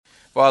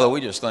Father,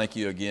 we just thank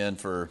you again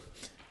for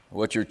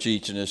what you're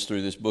teaching us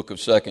through this book of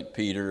 2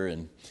 Peter.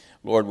 And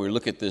Lord, we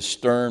look at this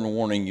stern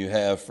warning you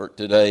have for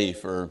today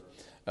for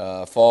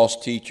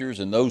false teachers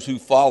and those who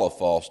follow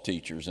false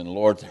teachers. And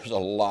Lord, there's a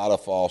lot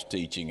of false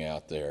teaching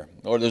out there.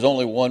 Lord, there's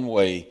only one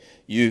way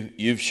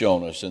you've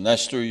shown us, and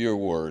that's through your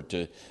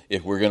word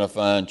if we're going to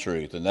find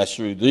truth. And that's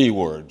through the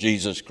word,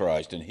 Jesus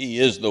Christ. And he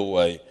is the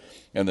way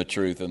and the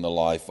truth and the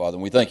life, Father.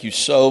 And we thank you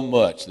so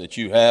much that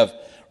you have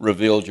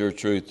revealed your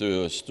truth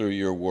to us through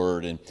your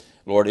word. And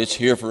Lord, it's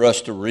here for us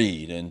to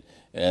read.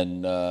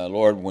 And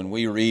Lord, when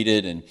we read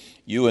it and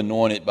you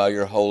anoint it by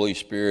your Holy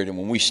Spirit, and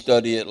when we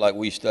study it like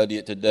we study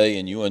it today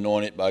and you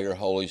anoint it by your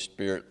Holy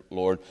Spirit,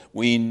 Lord,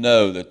 we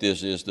know that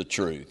this is the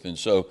truth. And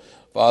so,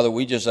 Father,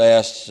 we just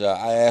ask,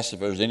 I ask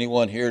if there's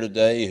anyone here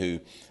today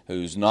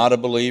who's not a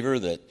believer,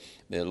 that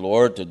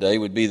Lord, today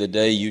would be the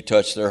day you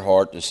touch their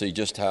heart to see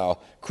just how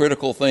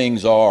critical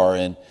things are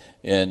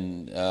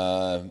and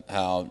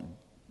how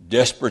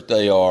desperate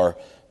they are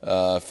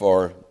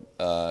for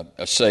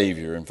a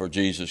Savior and for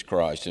Jesus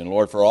Christ. And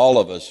Lord, for all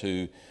of us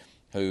who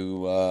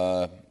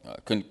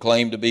can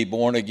claim to be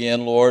born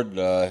again, Lord,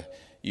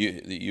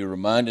 you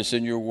remind us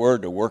in your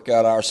word to work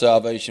out our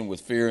salvation with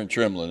fear and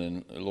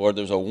trembling. And Lord,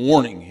 there's a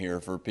warning here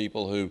for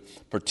people who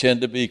pretend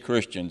to be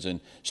Christians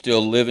and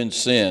still live in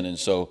sin. And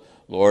so,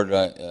 Lord,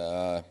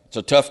 it's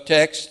a tough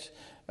text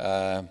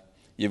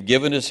you've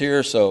given us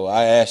here, so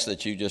I ask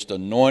that you just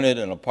anoint it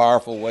in a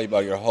powerful way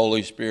by your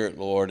Holy Spirit,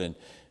 Lord, and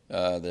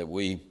that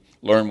we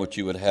learn what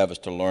you would have us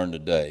to learn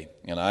today.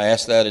 And I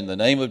ask that in the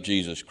name of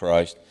Jesus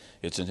Christ.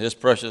 It's in his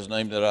precious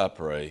name that I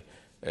pray.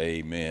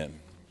 Amen.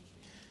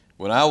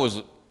 When I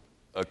was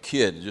a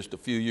kid just a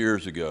few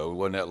years ago, it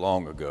wasn't that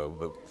long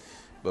ago,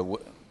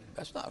 but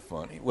that's not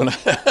funny.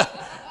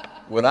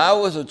 When I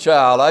was a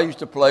child, I used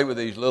to play with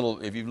these little,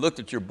 if you've looked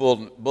at your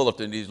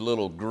bulletin, these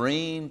little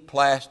green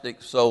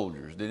plastic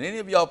soldiers. Did any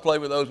of y'all play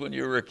with those when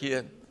you were a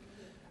kid?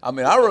 I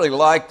mean, I really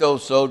liked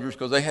those soldiers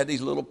because they had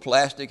these little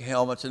plastic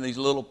helmets and these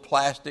little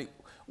plastic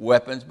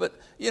weapons. But,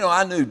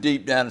 I knew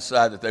deep down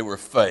inside that they were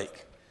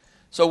fake.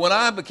 So when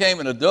I became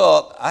an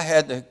adult, I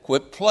had to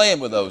quit playing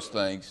with those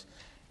things.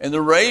 And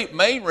the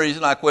main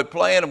reason I quit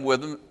playing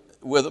with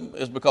them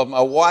is because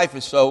my wife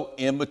is so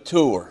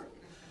immature.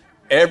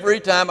 Every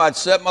time I'd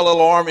set my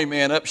little army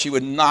man up, she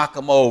would knock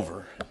him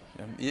over.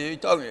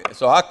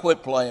 So I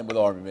quit playing with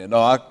army men. No,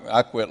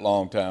 I quit a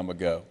long time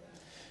ago.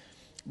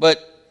 But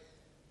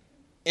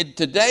in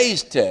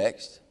today's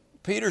text,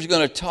 Peter's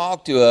going to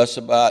talk to us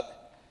about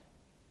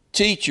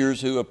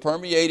teachers who have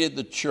permeated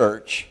the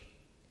church.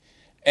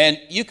 And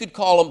you could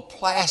call them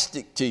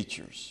plastic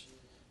teachers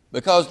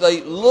because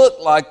they look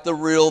like the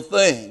real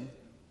thing,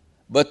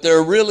 but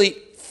they're really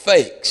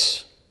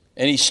fakes.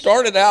 And he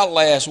started out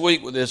last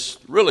week with this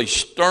really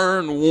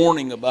stern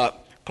warning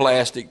about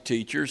plastic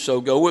teachers.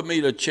 So go with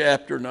me to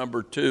chapter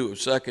number 2 of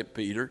 2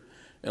 Peter.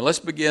 And let's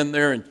begin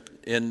there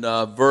in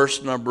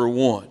verse number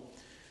 1.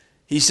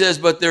 He says,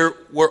 but there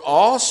were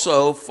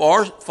also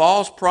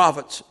false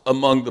prophets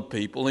among the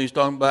people. And he's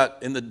talking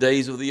about in the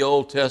days of the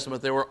Old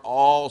Testament, there were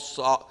all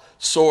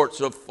sorts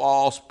of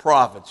false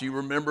prophets. You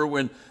remember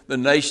when the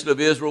nation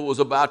of Israel was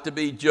about to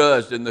be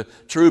judged and the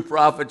true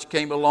prophets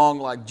came along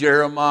like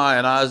Jeremiah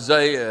and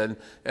Isaiah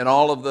and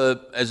all of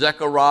the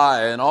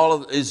Zechariah and all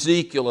of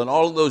Ezekiel and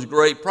all of those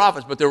great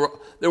prophets. But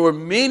there were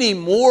many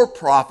more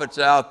prophets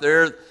out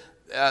there.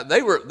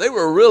 They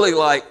were really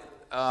like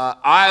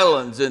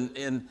islands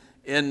in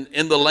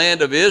the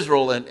land of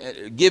Israel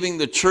and giving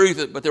the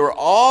truth. But there were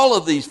all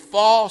of these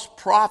false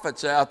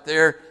prophets out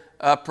there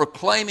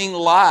proclaiming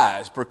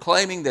lies,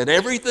 proclaiming that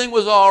everything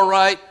was all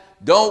right.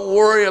 Don't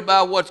worry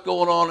about what's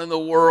going on in the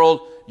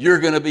world. You're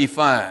going to be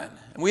fine.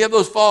 And we have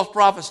those false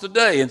prophets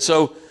today. And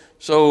so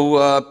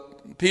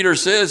Peter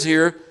says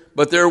here,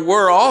 but there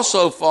were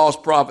also false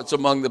prophets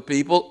among the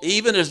people,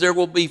 even as there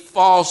will be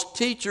false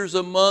teachers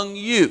among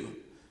you.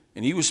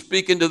 And he was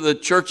speaking to the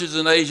churches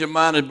in Asia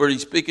Minor, but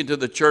he's speaking to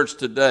the church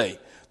today.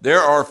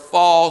 There are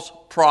false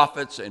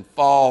prophets and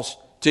false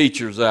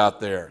teachers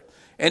out there.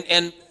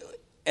 And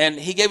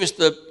he gave us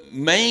the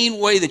main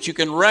way that you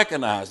can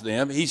recognize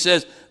them. He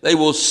says they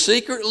will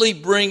secretly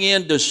bring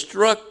in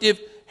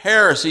destructive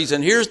heresies.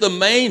 And here's the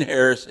main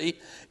heresy,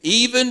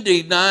 even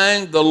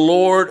denying the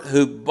Lord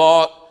who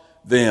bought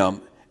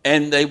them.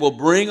 And they will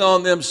bring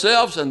on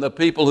themselves and the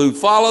people who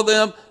follow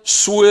them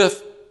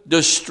swift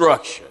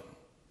destruction.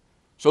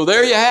 So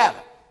there you have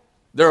it.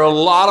 There are a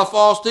lot of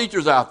false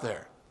teachers out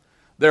there.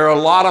 There are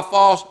a lot of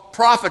false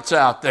prophets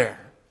out there.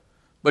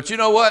 But you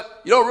know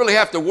what? You don't really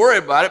have to worry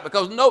about it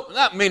because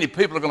not many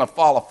people are going to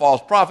follow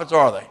false prophets,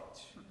 are they?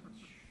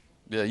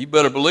 Yeah, you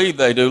better believe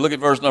they do. Look at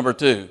verse number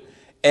 2.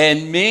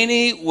 And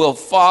many will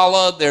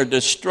follow their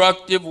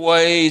destructive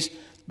ways,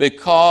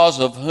 because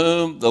of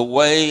whom the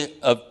way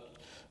of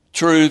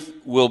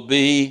truth will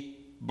be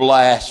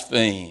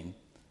blasphemed.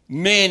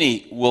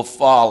 Many will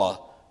follow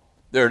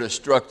their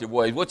destructive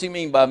ways. What's he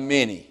mean by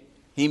many?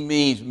 He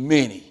means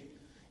many.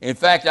 In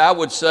fact, I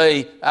would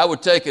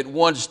take it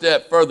one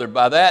step further.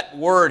 By that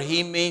word,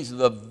 he means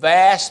the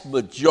vast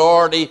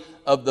majority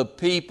of the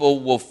people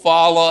will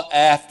follow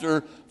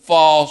after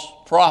false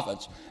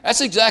prophets.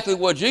 That's exactly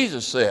what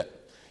Jesus said.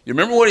 You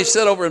remember what he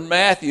said over in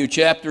Matthew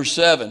chapter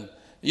 7?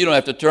 You don't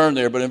have to turn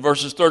there, but in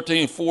verses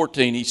 13 and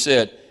 14 he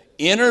said,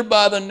 enter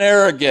by the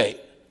narrow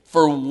gate,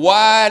 for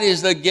wide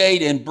is the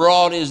gate and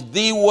broad is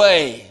the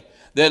way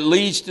that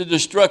leads to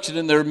destruction,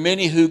 and there are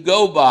many who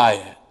go by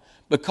it.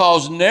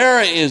 Because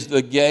narrow is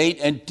the gate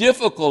and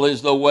difficult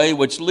is the way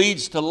which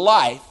leads to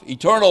life,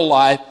 eternal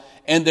life,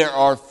 and there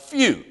are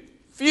few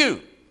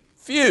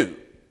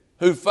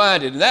who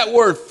find it. And that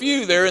word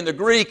few there in the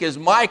Greek is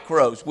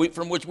mikros,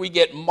 from which we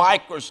get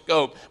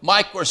microscope,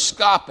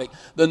 microscopic.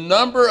 The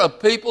number of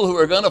people who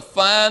are going to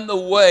find the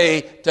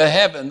way to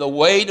heaven, the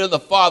way to the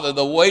Father,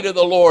 the way to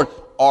the Lord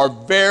are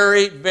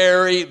very,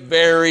 very,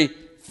 very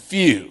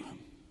few.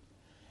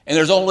 And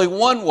there's only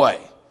one way.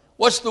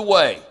 What's the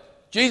way?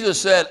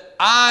 Jesus said,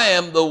 I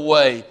am the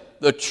way,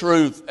 the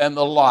truth, and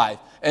the life.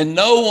 And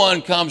no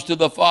one comes to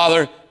the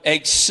Father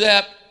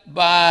except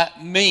by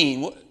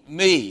me.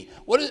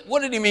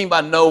 What did he mean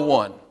by no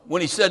one?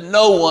 When he said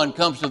no one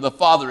comes to the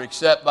Father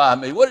except by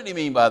me, what did he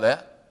mean by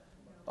that?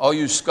 All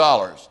you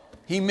scholars.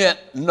 He meant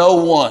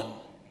no one.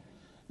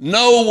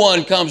 No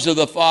one comes to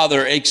the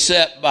Father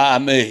except by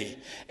me.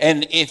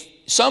 And if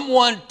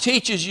someone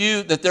teaches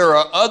you that there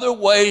are other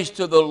ways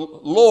to the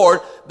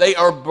Lord, they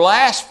are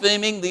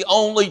blaspheming the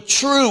only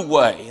true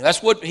way.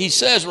 That's what he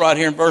says right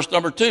here in verse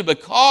number 2.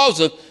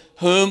 Because of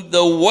whom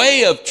the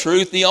way of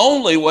truth, the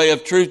only way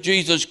of truth,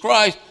 Jesus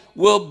Christ,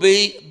 will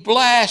be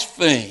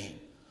blasphemed.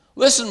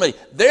 Listen to me.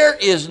 There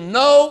is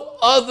no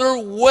other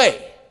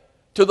way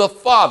to the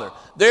Father.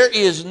 There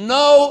is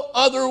no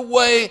other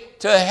way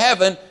to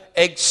heaven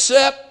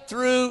except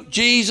through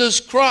Jesus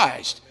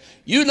Christ.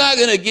 You're not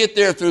going to get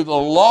there through the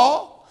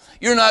law.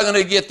 You're not going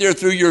to get there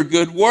through your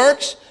good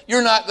works.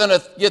 You're not going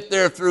to get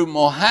there through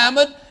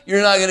Muhammad.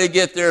 You're not going to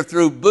get there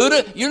through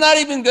Buddha. You're not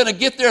even going to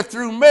get there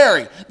through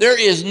Mary. There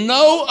is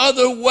no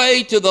other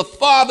way to the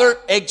Father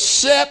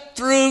except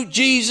through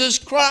Jesus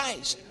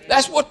Christ.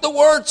 That's what the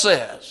Word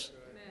says.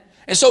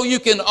 And so you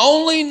can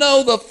only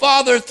know the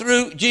Father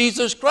through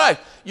Jesus Christ.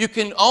 You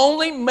can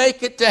only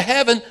make it to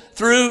heaven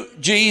through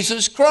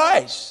Jesus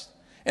Christ.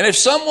 And if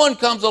someone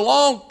comes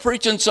along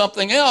preaching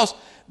something else,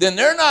 then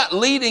they're not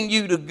leading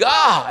you to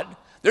God.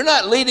 They're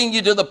not leading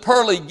you to the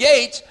pearly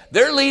gates.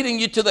 They're leading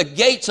you to the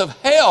gates of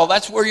hell.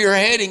 That's where you're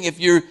heading if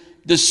you're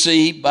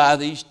deceived by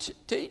these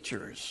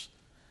teachers.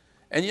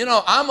 And you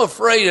know, I'm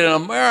afraid in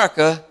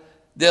America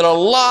that a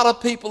lot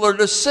of people are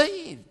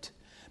deceived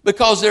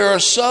because there are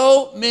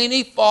so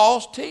many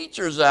false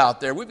teachers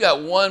out there. We've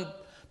got one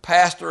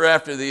pastor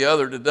after the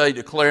other today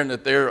declaring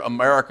that they're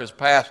America's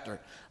pastor.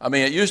 I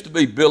mean, it used to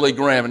be Billy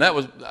Graham, and that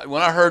was,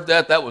 when I heard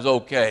that was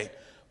okay.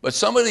 But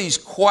some of these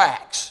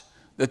quacks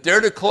that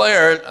they're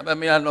declaring, I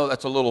mean, I know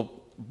that's a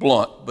little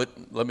blunt, but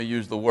let me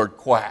use the word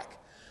quack.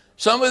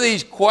 Some of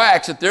these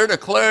quacks that they're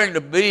declaring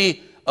to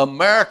be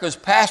America's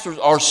pastors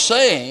are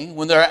saying,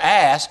 when they're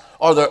asked,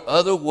 are there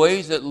other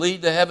ways that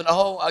lead to heaven?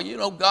 Oh, you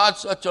know,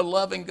 God's such a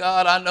loving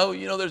God. I know,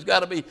 you know, there's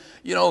got to be,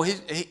 you know,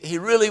 he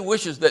really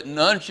wishes that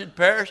none should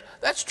perish.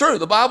 That's true.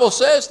 The Bible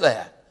says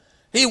that.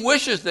 He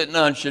wishes that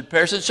none should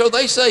perish. And so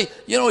they say,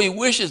 you know, he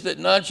wishes that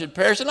none should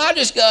perish. And I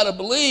just got to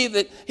believe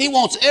that he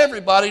wants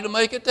everybody to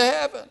make it to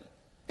heaven.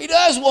 He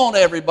does want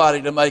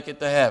everybody to make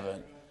it to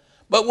heaven.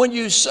 But when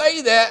you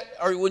say that,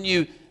 or when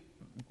you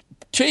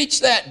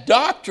teach that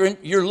doctrine,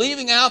 you're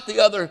leaving out the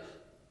other,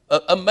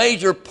 a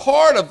major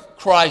part of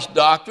Christ's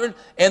doctrine,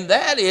 and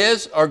that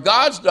is, or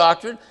God's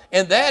doctrine,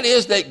 and that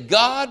is that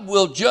God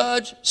will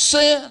judge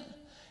sin.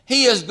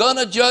 He is going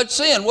to judge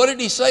sin. What did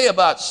he say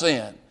about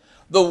sin?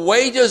 The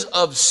wages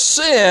of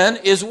sin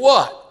is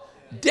what?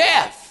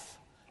 Death.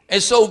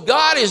 And so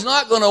God is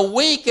not going to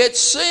wink at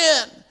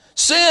sin.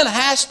 Sin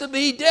has to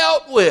be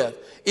dealt with.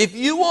 If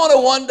you want to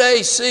one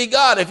day see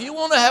God, if you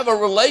want to have a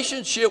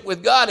relationship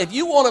with God, if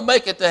you want to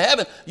make it to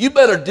heaven, you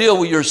better deal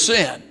with your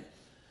sin.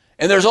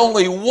 And there's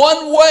only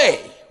one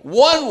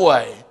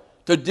way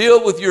to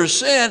deal with your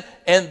sin,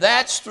 and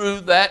that's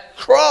through that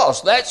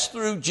cross. That's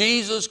through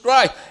Jesus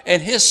Christ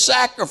and his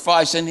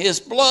sacrifice and his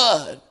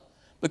blood.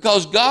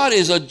 Because God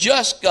is a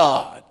just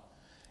God.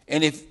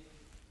 And if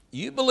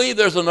you believe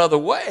there's another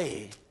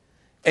way,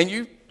 and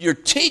you're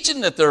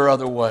teaching that there are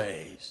other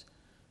ways,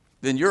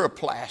 then you're a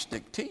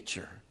plastic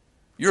teacher.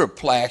 You're a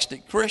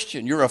plastic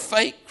Christian. You're a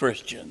fake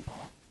Christian.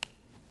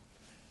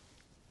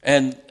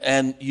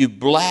 And you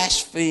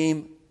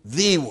blaspheme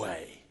the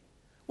way.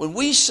 When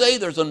we say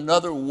there's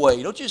another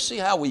way, don't you see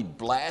how we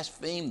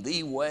blaspheme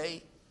the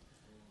way?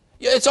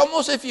 Yeah, it's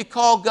almost as if you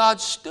call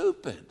God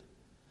stupid.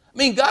 I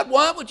mean, God,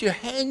 why would you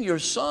hang your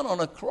son on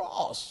a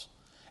cross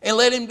and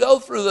let him go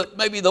through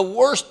maybe the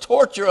worst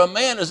torture a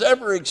man has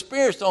ever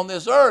experienced on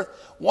this earth?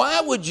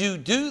 Why would you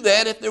do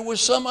that if there was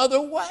some other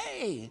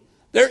way?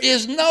 There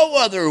is no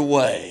other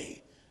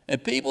way.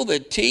 And people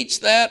that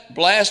teach that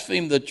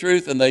blaspheme the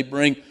truth, and they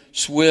bring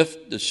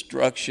swift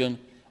destruction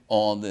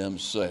on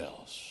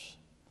themselves.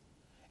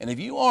 And if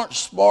you aren't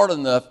smart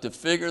enough to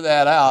figure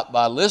that out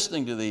by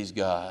listening to these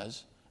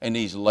guys and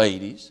these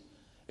ladies,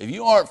 If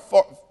you aren't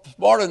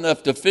smart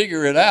enough to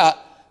figure it out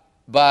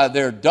by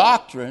their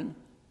doctrine,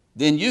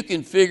 then you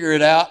can figure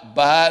it out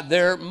by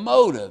their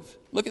motive.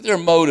 Look at their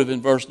motive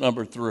in verse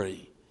number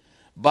 3.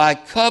 By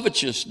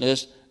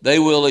covetousness, they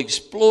will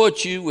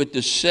exploit you with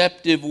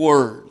deceptive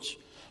words.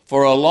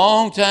 For a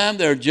long time,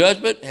 their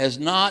judgment has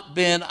not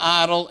been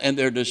idle, and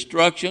their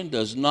destruction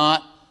does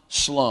not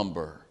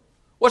slumber.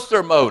 What's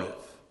their motive?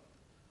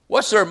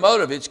 What's their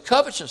motive? It's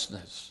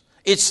covetousness.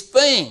 It's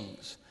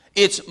things.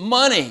 It's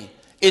money.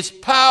 It's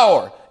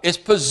power. It's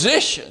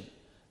position.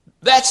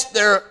 That's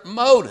their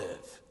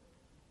motive.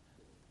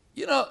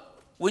 You know,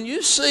 when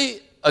you see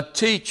a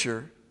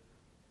teacher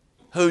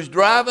who's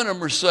driving a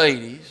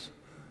Mercedes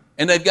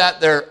and they've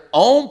got their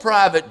own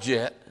private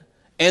jet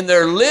and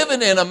they're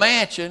living in a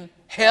mansion,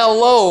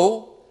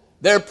 hello,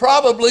 they're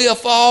probably a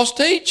false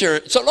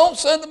teacher. So don't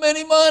send them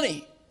any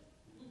money.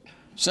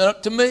 Send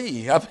it to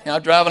me. I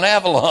drive an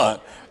Avalon.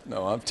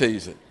 No, I'm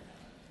teasing.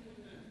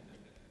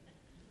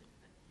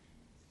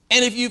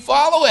 And if you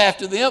follow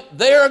after them,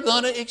 they're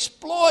going to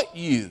exploit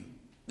you.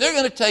 They're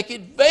going to take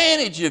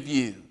advantage of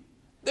you.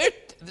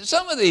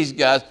 Some of these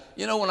guys,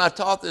 you know, when I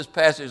taught this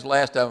passage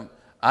last time,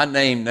 I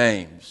named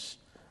names.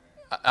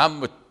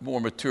 I'm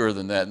more mature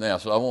than that now,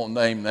 so I won't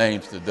name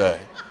names today.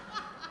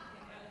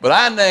 But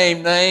I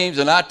named names,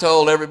 and I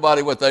told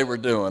everybody what they were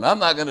doing. I'm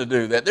not going to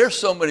do that. There's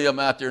so many of them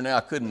out there now,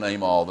 I couldn't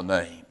name all the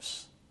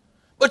names.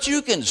 But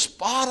you can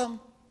spot them.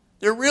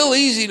 They're real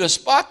easy to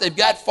spot. They've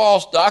got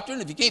false doctrine.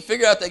 If you can't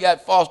figure out they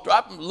got false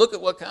doctrine, look at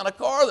what kind of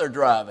car they're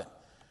driving.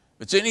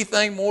 If it's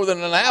anything more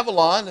than an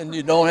Avalon, then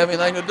you don't have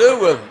anything to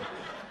do with them.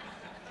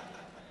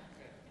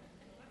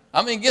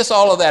 I mean, guess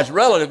all of that's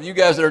relative. You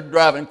guys that are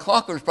driving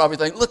clunkers probably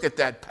think, look at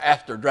that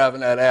pastor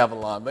driving that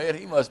Avalon, man.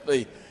 He must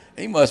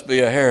be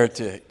a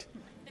heretic.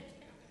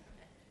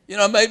 You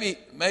know,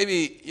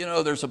 maybe you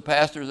know, there's some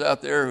pastors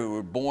out there who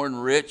were born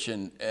rich,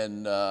 and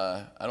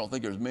I don't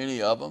think there's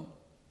many of them,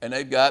 and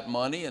they've got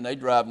money and they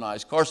drive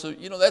nice cars. So,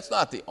 you know, that's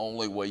not the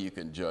only way you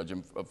can judge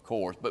them, of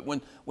course. But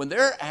when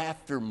they're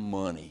after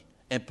money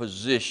and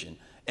position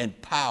and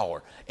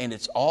power, and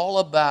it's all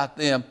about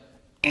them,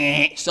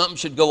 something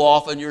should go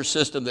off in your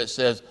system that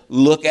says,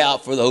 look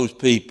out for those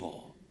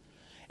people.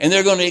 And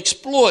they're going to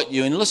exploit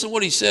you. And listen to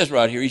what he says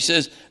right here. He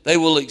says, they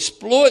will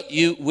exploit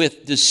you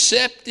with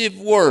deceptive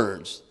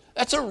words.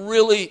 That's a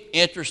really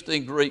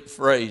interesting Greek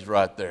phrase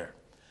right there.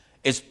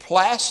 It's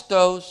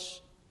plastos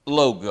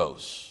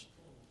logos.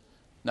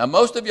 Now,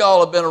 most of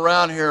y'all have been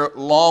around here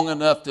long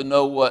enough to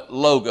know what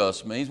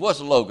logos means.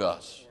 What's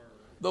logos?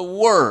 The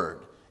Word.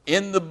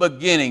 In the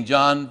beginning,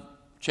 John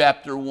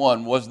chapter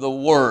 1, was the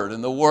Word,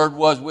 and the Word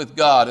was with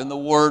God, and the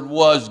Word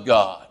was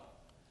God.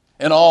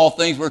 And all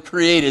things were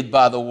created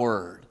by the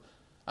Word.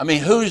 I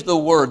mean, who's the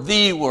Word?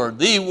 The Word.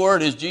 The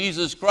Word is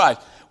Jesus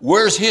Christ.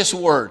 Where's His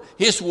Word?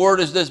 His Word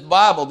is this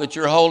Bible that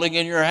you're holding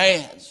in your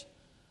hands.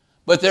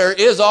 But there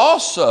is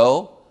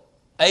also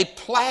a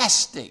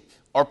plastic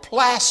or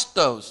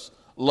plastos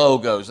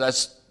logos.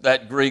 That's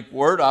that Greek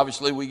word.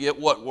 Obviously, we get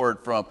what word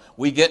from?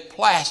 We get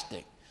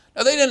plastic.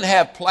 Now, they didn't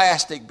have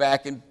plastic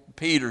back in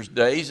Peter's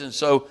days, and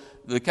so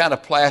the kind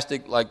of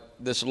plastic like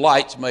this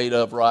light's made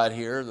of right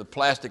here, the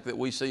plastic that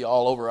we see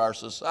all over our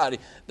society,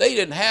 they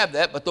didn't have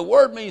that, but the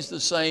word means the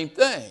same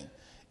thing.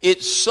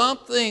 It's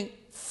something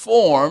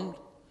formed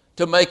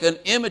to make an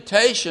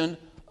imitation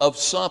of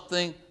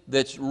something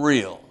that's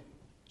real.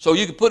 So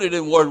you can put it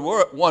in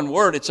one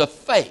word, it's a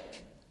fake.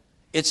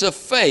 It's a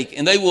fake,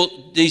 and they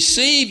will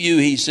deceive you,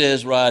 he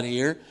says right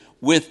here,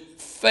 with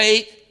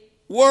fake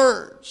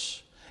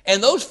words.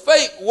 And those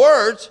fake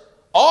words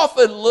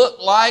often look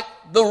like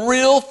the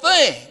real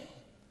thing.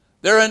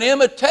 They're an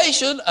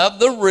imitation of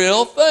the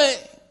real thing.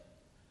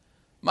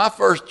 My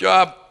first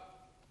job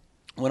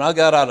when I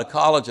got out of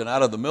college and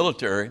out of the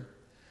military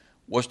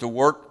was to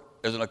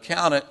work as an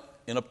accountant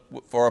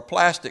for a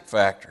plastic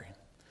factory.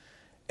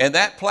 And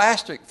that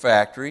plastic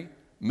factory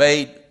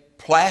made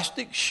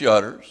plastic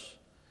shutters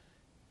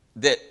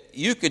that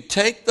you could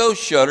take those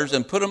shutters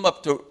and put them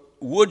up to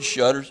wood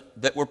shutters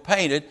that were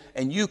painted,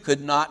 and you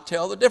could not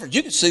tell the difference.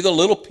 You could see the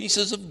little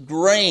pieces of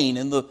grain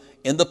in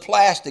the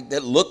plastic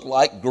that looked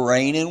like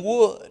grain in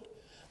wood.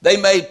 They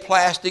made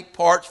plastic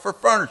parts for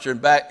furniture,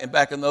 and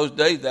back in those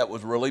days, that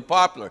was really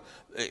popular.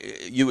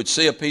 You would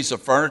see a piece of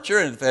furniture,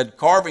 and if it had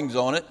carvings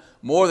on it,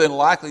 more than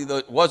likely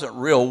it wasn't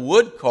real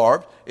wood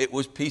carved. It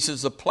was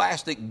pieces of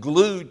plastic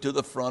glued to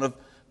the front of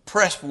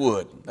pressed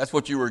wood. That's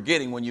what you were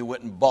getting when you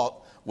went and bought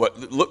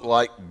what looked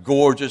like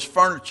gorgeous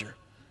furniture.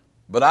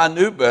 But I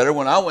knew better.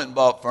 When I went and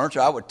bought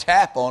furniture, I would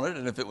tap on it,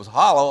 and if it was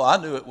hollow, I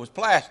knew it was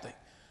plastic.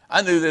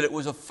 I knew that it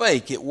was a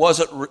fake. It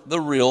wasn't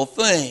the real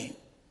thing.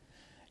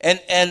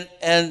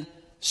 And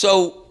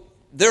so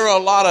there are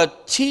a lot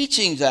of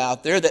teachings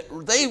out there that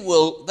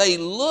they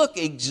look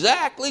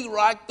exactly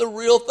like the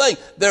real thing.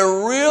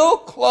 They're real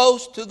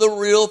close to the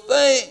real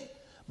thing,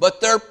 but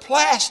they're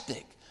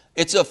plastic.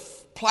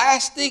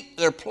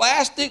 They're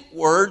plastic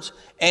words,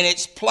 and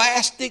it's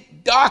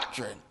plastic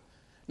doctrine.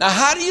 Now,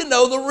 how do you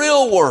know the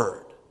real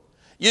word?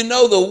 You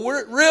know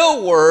the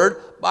real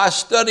word by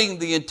studying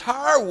the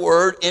entire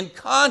word in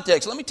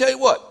context. Let me tell you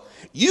what.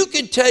 You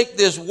can take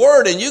this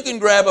word and you can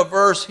grab a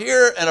verse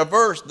here and a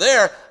verse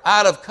there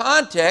out of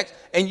context,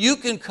 and you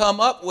can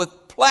come up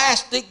with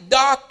plastic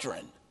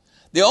doctrine.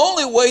 The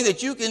only way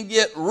that you can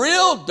get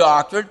real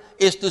doctrine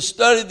is to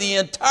study the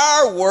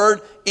entire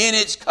word in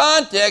its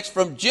context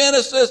from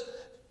Genesis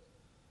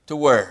to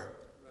where?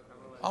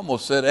 I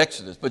almost said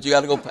Exodus, but you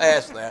got to go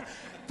past that.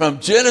 From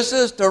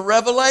Genesis to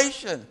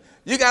Revelation.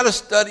 You got to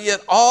study it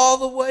all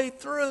the way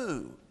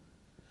through.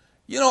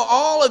 You know,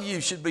 all of you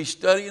should be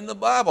studying the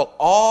Bible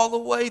all the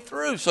way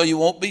through so you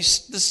won't be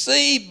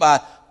deceived by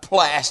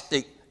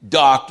plastic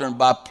doctrine,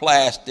 by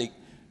plastic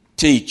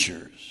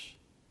teachers.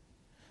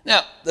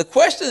 Now, the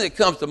question that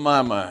comes to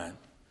my mind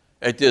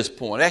at this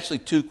point, actually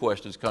two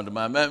questions come to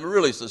my mind.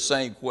 Really, it's the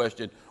same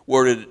question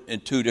worded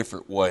in two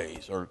different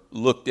ways or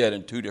looked at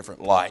in two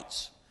different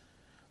lights.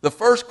 The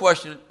first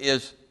question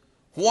is,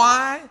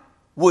 why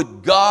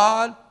would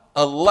God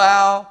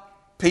allow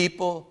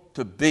people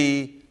to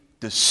be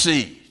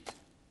deceived?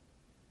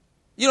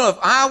 You know, if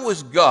I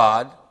was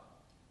God,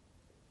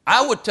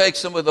 I would take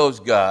some of those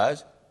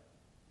guys,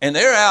 and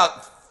they're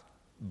out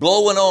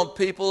blowing on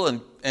people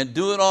and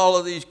doing all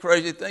of these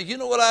crazy things. You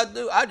know what I'd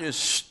do? I'd just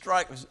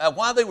strike.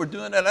 While they were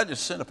doing that, I'd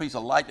just send a piece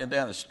of lightning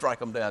down and strike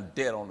them down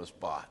dead on the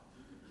spot.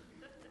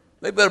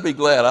 They better be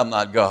glad I'm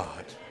not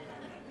God.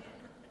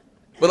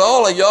 But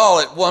all of y'all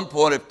at one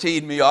point have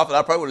teed me off, and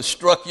I probably would have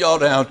struck y'all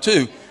down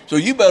too. So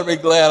you better be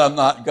glad I'm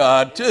not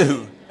God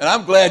too. And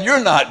I'm glad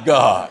you're not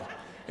God.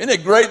 Isn't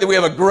it great that we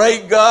have a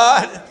great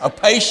God, a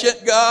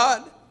patient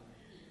God?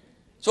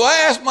 So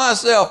I asked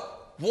myself,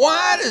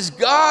 why does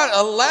God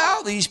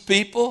allow these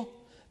people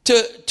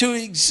to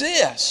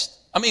exist?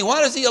 I mean,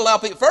 why does he allow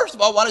people, first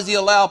of all, why does he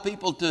allow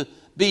people to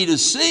be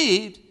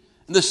deceived?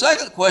 And the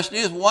second question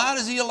is, why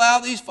does he allow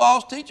these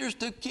false teachers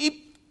to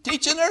keep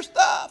teaching their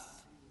stuff?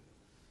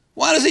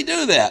 Why does he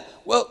do that?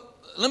 Well,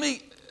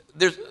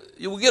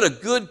 you will get a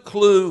good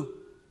clue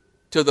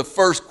to the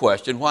first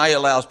question, why he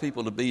allows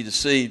people to be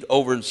deceived,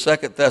 over in 2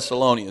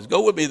 Thessalonians.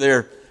 Go with me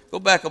there. Go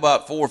back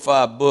about 4 or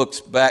 5 books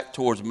back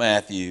towards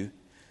Matthew,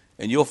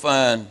 and you'll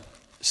find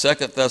 2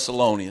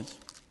 Thessalonians.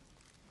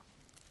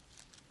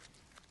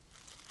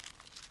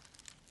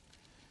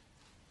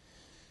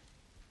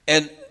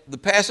 And the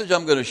passage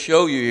I'm going to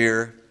show you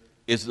here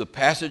is the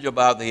passage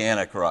about the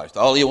Antichrist.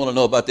 All you want to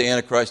know about the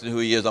Antichrist and who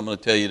he is, I'm going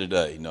to tell you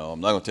today. No, I'm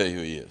not going to tell you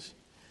who he is.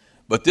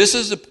 But this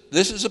is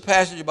a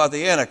passage about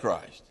the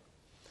Antichrist.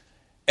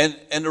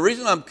 And the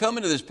reason I'm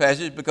coming to this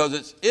passage is because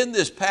it's in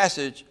this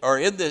passage, or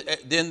in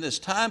this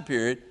time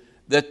period,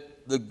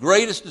 that the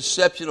greatest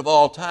deception of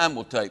all time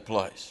will take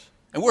place.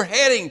 And we're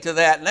heading to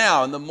that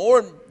now. And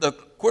the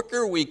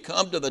quicker we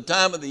come to the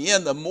time of the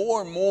end, the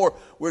more and more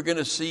we're going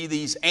to see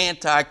these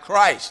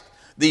antichrists,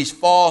 these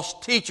false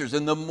teachers.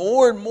 And the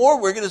more and more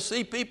we're going to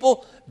see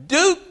people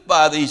duped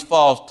by these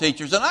false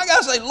teachers. And I got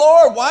to say,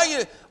 Lord,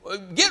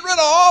 get rid of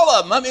all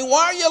of them. I mean,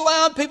 why are you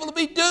allowing people to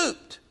be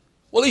duped?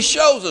 Well, he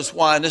shows us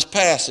why in this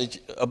passage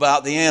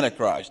about the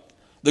Antichrist,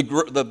 the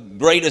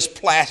greatest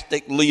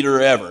plastic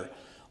leader ever.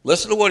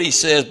 Listen to what he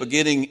says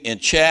beginning in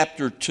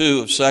chapter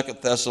 2 of 2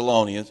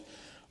 Thessalonians,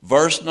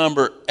 verse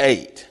number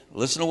 8.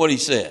 Listen to what he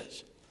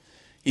says.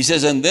 He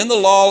says, and then the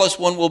lawless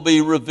one will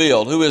be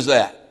revealed. Who is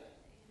that?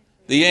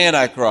 The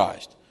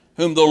Antichrist,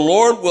 whom the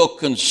Lord will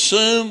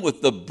consume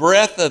with the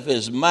breath of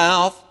his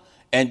mouth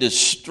and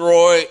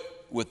destroy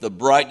with the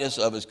brightness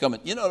of his coming.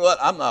 You know what?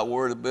 I'm not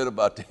worried a bit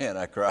about the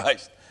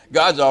Antichrist.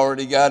 God's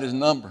already got his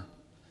number.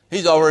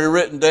 He's already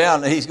written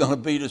down that he's going to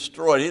be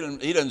destroyed.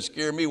 He doesn't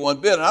scare me one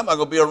bit, and I'm not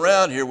going to be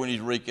around here when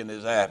he's wreaking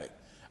his havoc.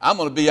 I'm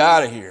going to be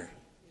out of here.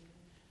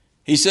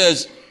 He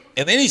says,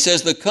 and then he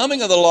says, the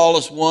coming of the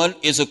lawless one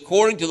is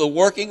according to the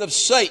working of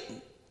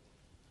Satan.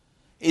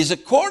 He's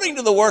according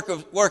to the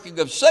working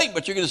of Satan,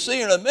 but you're going to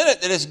see in a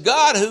minute that it's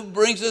God who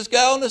brings this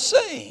guy on the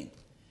scene.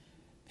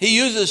 He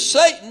uses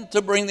Satan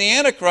to bring the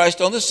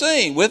Antichrist on the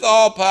scene with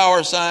all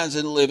power, signs,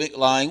 and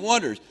lying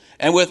wonders.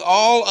 And with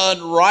all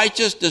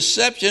unrighteous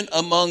deception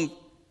among,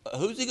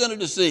 who's he going to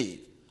deceive?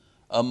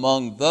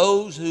 Among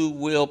those who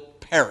will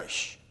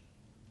perish,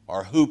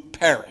 or who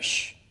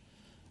perish.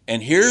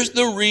 And here's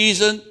the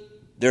reason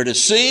they're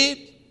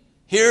deceived.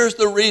 Here's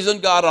the reason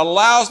God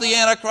allows the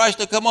Antichrist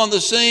to come on the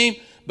scene,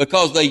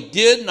 because they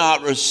did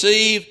not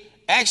receive,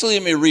 actually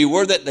let me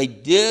reword that, they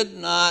did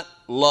not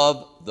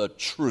love the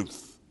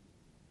truth.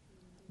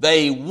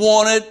 They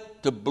wanted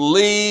to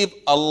believe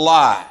a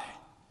lie.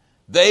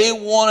 They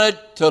wanted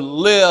to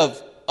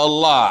live a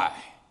lie,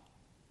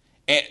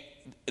 and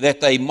that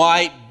they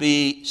might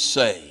be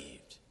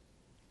saved.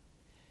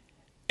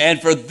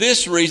 And for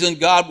this reason,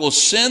 God will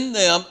send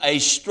them a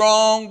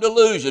strong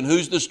delusion.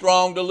 Who's the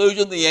strong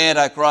delusion? The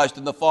Antichrist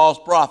and the false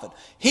prophet.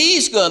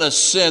 He's going to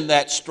send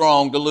that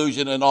strong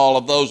delusion and all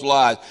of those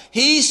lies.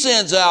 He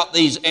sends out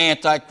these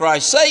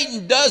antichrists.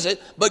 Satan does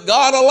it, but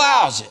God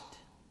allows it.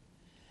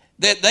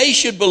 That they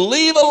should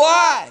believe a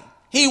lie.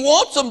 He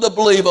wants them to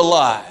believe a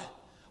lie.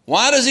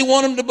 Why does he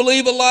want them to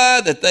believe a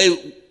lie? That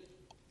they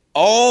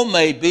all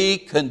may be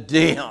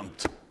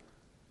condemned.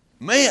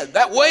 Man,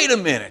 wait a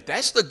minute.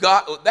 That's the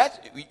God,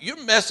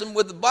 you're messing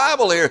with the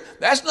Bible here.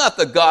 That's not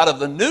the God of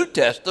the New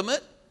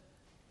Testament.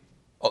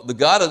 Oh, the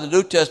God of the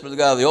New Testament, the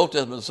God of the Old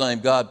Testament, the same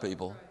God,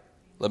 people.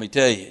 Let me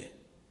tell you.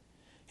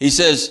 He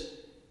says,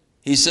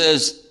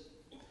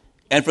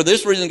 and for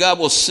this reason God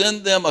will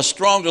send them a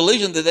strong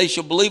delusion that they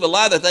shall believe a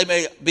lie, that they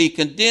may be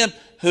condemned,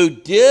 who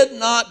did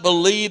not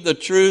believe the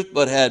truth,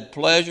 but had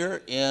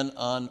pleasure in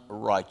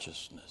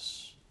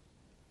unrighteousness.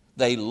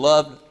 They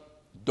loved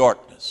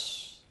darkness.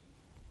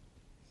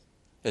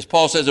 As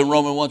Paul says in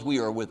Romans 1, we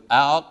are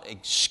without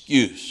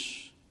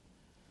excuse.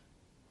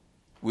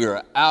 We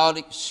are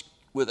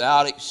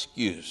without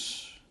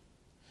excuse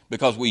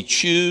because we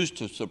choose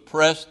to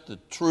suppress the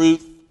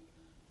truth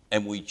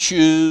and we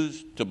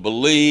choose to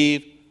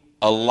believe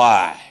a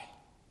lie.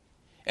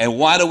 And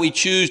why do we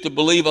choose to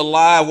believe a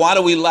lie? Why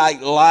do we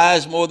like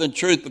lies more than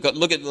truth? Because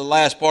look at the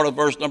last part of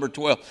verse number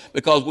 12.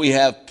 Because we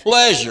have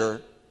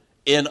pleasure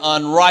in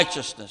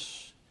unrighteousness.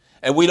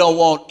 And we don't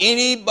want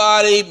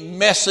anybody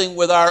messing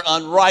with our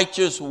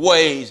unrighteous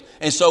ways.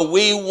 And so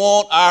we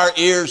want our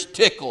ears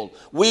tickled.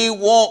 We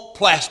want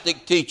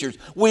plastic teachers.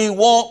 We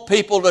want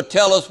people to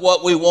tell us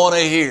what we want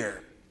to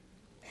hear.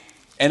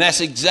 And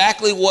that's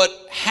exactly what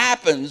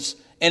happens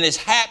and is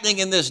happening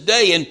in this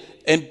day.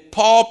 And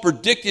Paul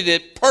predicted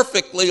it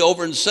perfectly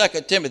over in 2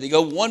 Timothy.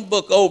 Go one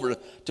book over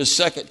to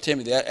 2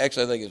 Timothy.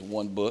 Actually, I think it's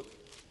one book.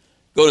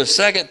 Go to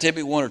 2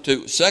 Timothy 1 or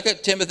 2. 2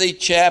 Timothy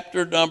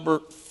chapter number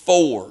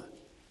 4.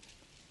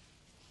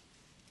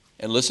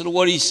 And listen to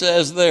what he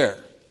says there.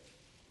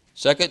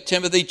 2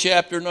 Timothy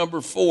chapter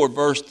number 4,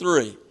 verse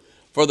 3.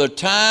 For the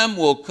time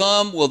will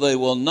come when they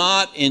will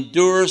not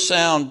endure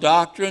sound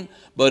doctrine,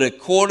 but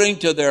according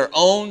to their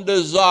own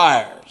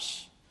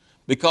desires,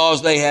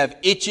 because they have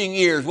itching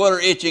ears. What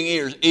are itching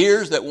ears?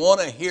 Ears that want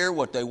to hear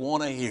what they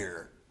want to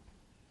hear.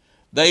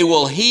 They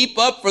will heap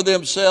up for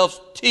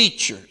themselves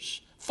teachers,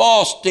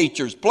 false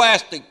teachers,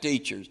 plastic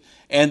teachers,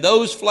 and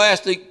those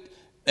plastic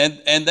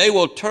and they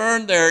will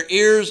turn their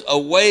ears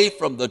away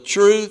from the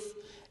truth,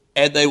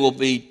 and they will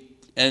be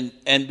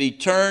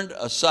turned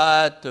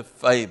aside to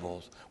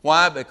fables.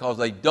 Why? Because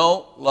they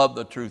don't love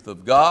the truth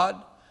of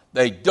God.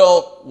 They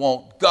don't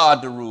want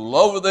God to rule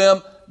over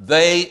them.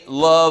 They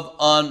love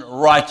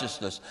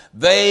unrighteousness.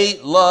 They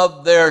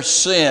love their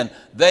sin.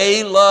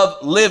 They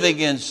love living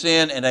in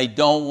sin, and they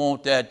don't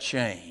want that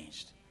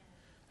changed.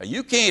 Now,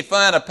 you can't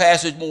find a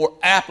passage more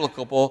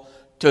applicable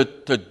to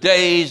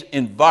today's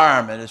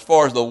environment as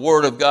far as the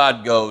Word of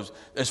God goes,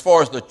 as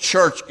far as the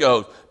church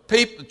goes.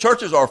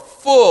 Churches are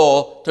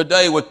full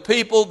today with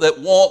people that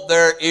want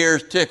their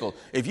ears tickled.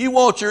 If you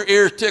want your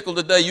ears tickled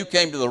today, you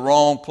came to the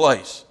wrong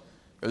place.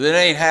 Because it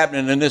ain't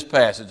happening in this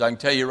passage, I can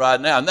tell you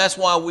right now. And that's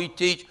why we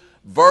teach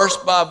verse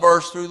by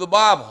verse through the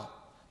Bible.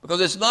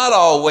 Because it's not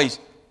always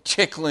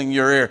tickling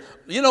your ear.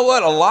 You know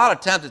what? A lot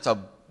of times it's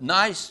a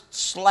nice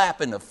slap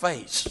in the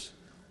face.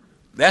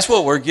 That's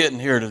what we're getting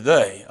here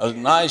today, a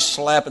nice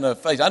slap in the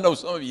face. I know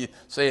some of you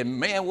saying,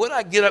 man, what'd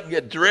I get up and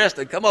get dressed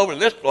and come over to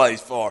this place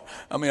for?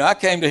 I mean, I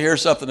came to hear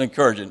something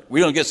encouraging.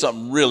 We're going to get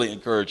something really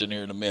encouraging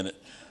here in a minute.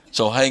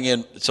 So hang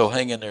in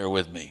there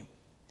with me.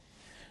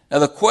 Now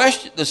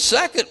the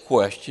second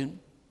question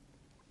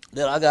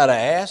that I got to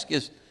ask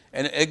is,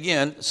 and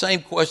again,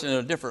 same question in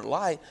a different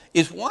light,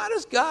 is why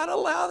does God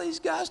allow these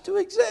guys to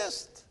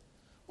exist?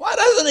 Why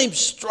doesn't he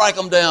strike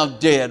them down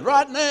dead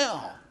right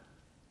now?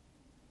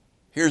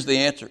 Here's the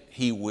answer.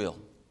 He will.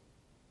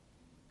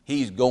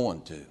 He's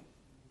going to.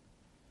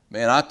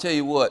 Man, I tell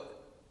you what,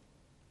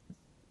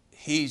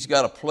 he's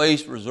got a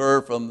place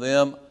reserved from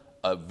them,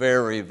 a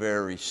very,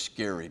 very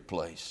scary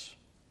place.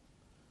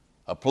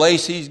 A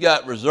place he's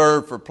got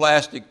reserved for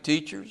plastic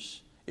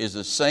teachers is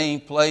the same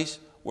place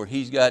where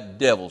he's got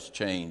devils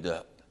chained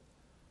up.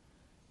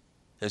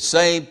 The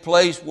same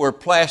place where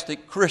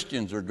plastic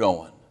Christians are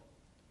going.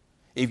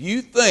 If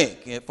you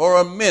think for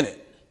a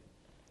minute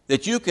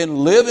that you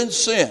can live in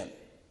sin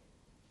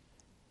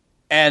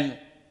and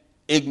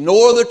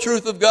ignore the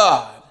truth of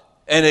God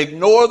and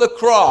ignore the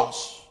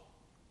cross,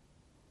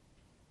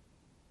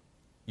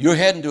 you're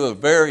heading to a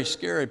very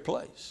scary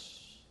place.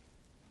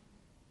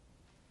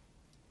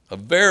 A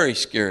very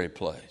scary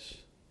place.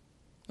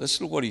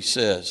 Listen to what he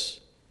says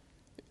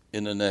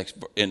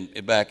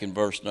back in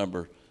verse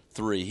number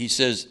 3. He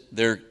says,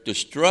 their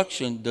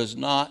destruction does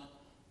not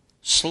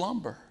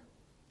slumber.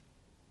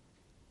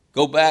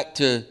 Go back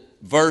to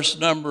verse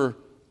number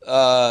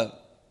 1.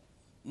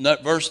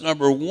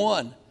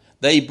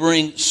 They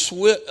bring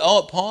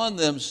upon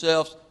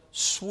themselves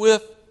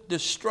swift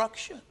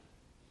destruction.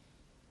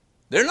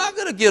 They're not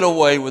going to get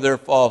away with their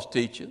false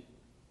teaching.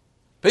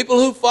 People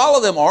who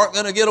follow them aren't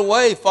going to get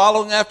away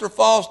following after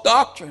false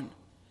doctrine.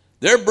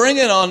 They're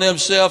bringing on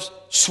themselves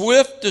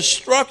swift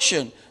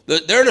destruction.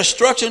 Their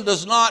destruction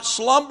does not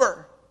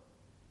slumber.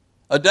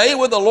 A day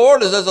with the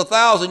Lord is as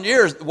 1,000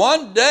 years.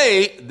 One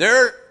day,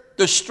 their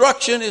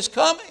destruction is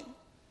coming.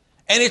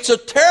 And it's a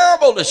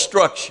terrible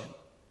destruction.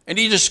 And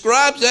he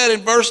describes that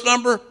in verse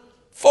number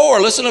 4.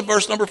 Listen to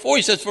verse number 4.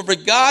 He says, for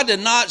God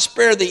did not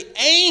spare the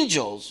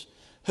angels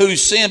who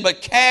sinned,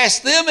 but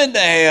cast them into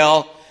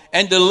hell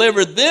and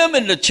delivered them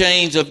into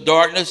chains of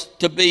darkness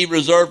to be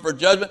reserved for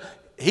judgment.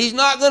 He's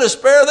not going to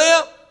spare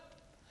them,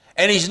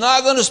 and he's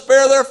not going to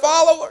spare their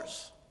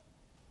followers.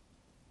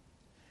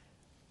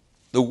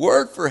 The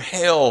word for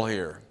hell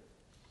here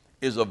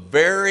is a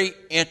very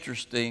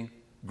interesting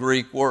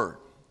Greek word.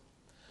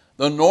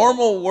 The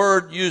normal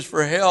word used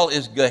for hell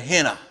is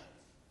Gehenna.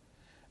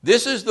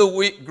 This is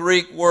the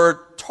Greek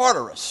word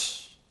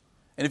Tartarus.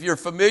 And if you're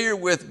familiar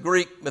with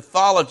Greek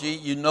mythology,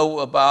 you know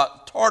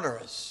about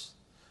Tartarus.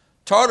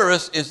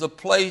 Tartarus is the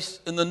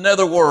place in the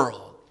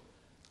netherworld,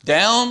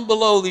 down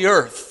below the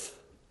earth.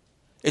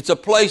 It's a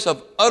place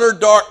of utter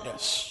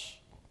darkness.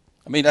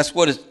 I mean, that's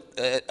what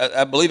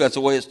I believe that's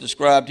the way it's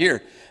described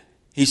here.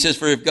 He says,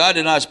 for if God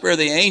did not spare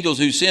the angels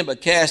who sinned,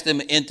 but cast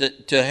them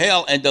into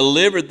hell and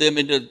delivered them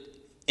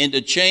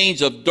into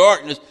chains of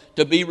darkness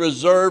to be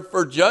reserved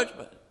for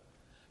judgment.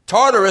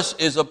 Tartarus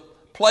is a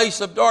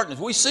place of darkness.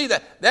 We see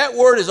that. That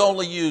word is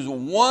only used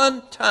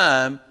one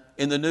time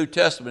in the New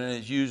Testament, and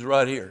it's used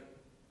right here.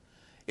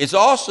 It's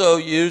also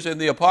used in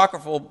the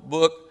apocryphal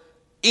book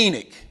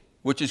Enoch,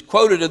 which is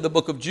quoted in the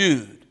book of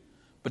Jude.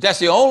 But that's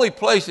the only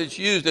place it's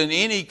used in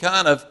any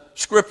kind of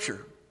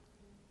scripture.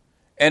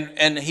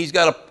 And he's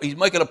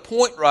making a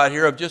point right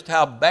here of just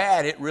how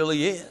bad it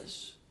really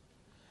is.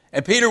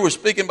 And Peter was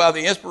speaking by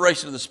the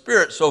inspiration of the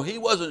Spirit, so he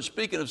wasn't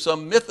speaking of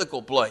some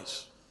mythical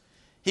place.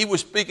 He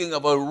was speaking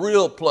of a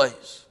real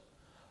place,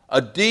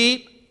 a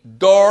deep,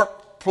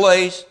 dark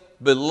place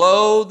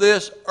below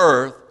this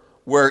earth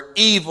where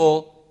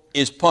evil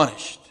is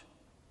punished.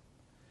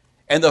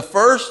 And the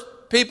first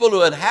people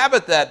to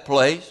inhabit that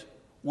place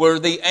were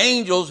the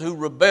angels who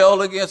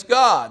rebelled against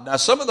God. Now,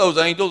 some of those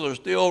angels are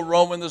still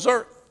roaming this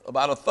earth.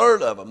 About a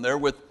third of them, they're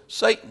with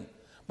Satan.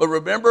 But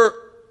remember,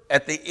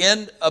 at the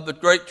end of the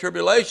Great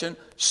Tribulation,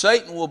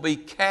 Satan will be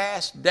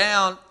cast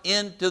down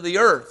into the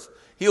earth.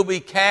 He'll be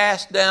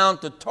cast down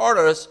to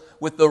Tartarus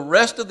with the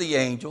rest of the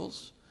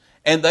angels,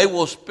 and they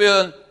will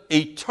spend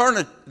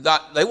eternity.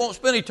 They won't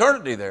spend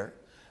eternity there.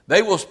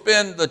 They will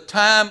spend the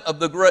time of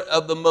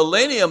the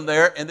millennium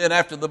there, and then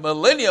after the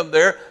millennium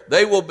there,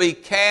 they will be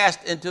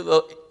cast into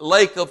the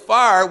lake of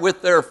fire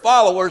with their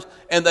followers,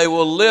 and they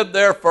will live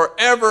there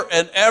forever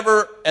and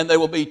ever, and they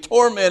will be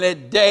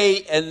tormented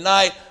day and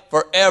night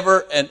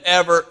forever and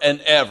ever and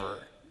ever.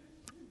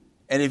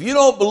 And if you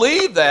don't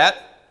believe that,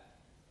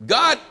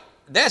 God,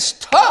 that's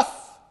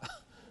tough.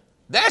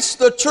 That's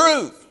the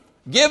truth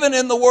given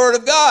in the Word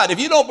of God. If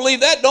you don't believe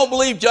that, don't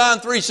believe John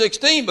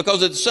 3:16,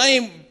 because it's the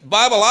same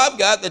Bible I've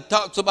got that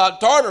talks about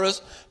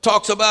Tartarus,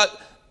 talks about,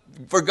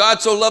 for God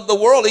so loved the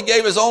world, he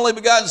gave his only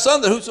begotten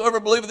Son, that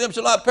whosoever believeth in him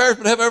shall not perish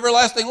but have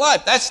everlasting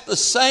life. That's the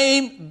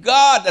same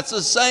God. That's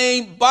the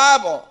same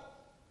Bible.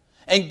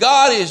 And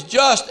God is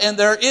just, and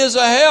there is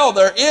a hell.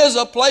 There is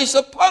a place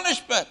of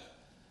punishment.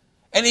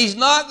 And he's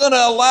not going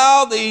to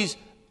allow these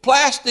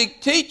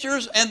plastic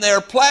teachers and their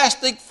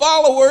plastic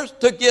followers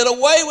to get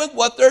away with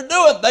what they're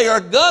doing. They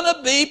are going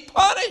to be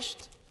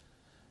punished.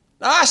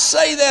 Now, I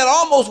say that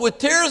almost with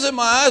tears in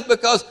my eyes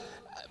because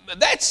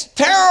that's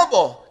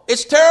terrible.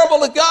 It's terrible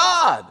to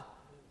God.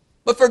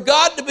 But for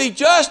God to be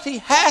just, he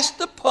has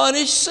to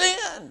punish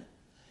sin.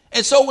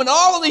 And so when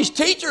all of these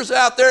teachers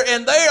out there,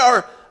 and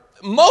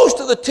most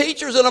of the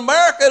teachers in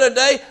America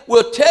today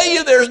will tell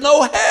you there's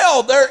no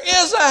hell. There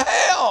is a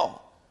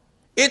hell.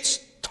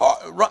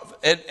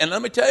 And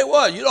let me tell you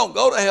what, you don't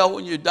go to hell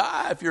when you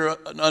die if you're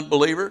an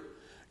unbeliever.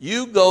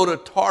 You go to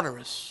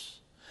Tartarus.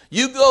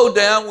 You go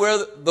down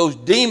where those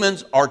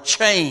demons are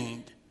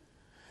chained.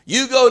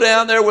 You go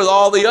down there with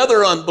all the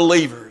other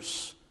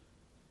unbelievers.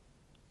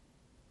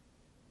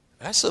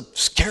 That's a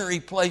scary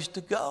place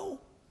to go.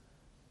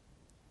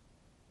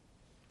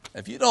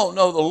 If you don't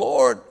know the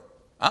Lord,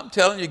 I'm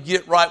telling you,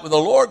 get right with the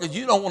Lord, because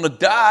you don't want to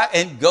die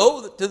and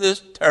go to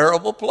this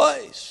terrible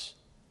place.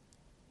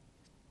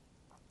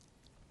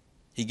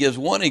 He gives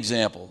one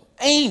example.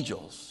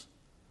 Angels.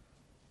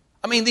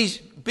 I mean, these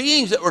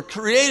beings that were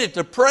created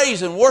to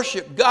praise and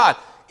worship God.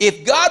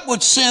 If God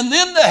would send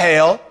them to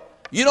hell,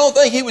 you don't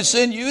think he would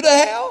send you to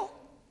hell?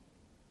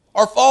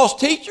 Or false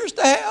teachers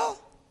to hell?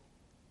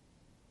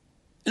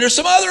 And there's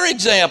some other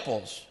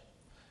examples.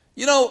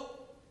 You know,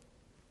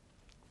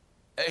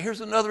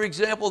 here's another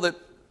example that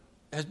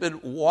has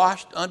been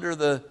washed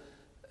under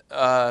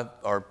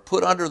or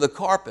put under the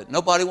carpet.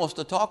 Nobody wants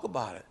to talk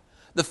about it.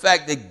 The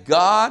fact that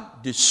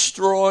God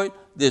destroyed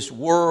this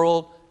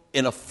world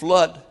in a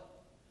flood.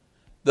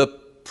 The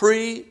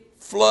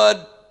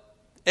pre-flood,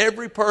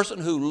 every person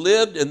who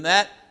lived in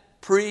that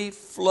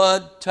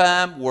pre-flood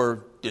time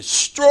were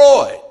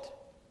destroyed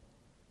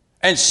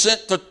and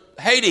sent to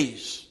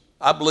Hades.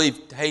 I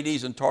believe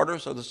Hades and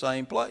Tartarus are the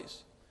same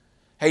place.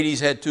 Hades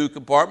had two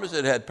compartments.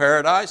 It had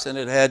paradise and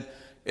it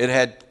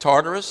had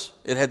Tartarus.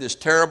 It had this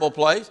terrible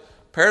place.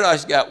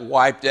 Paradise got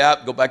wiped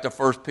out. Go back to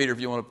 1 Peter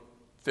if you want to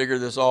figure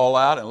this all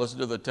out and listen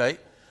to the tape.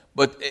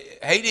 But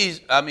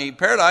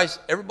paradise,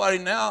 everybody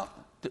now,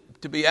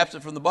 to be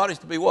absent from the body is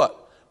to be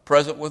what?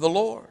 Present with the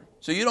Lord.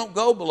 So you don't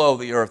go below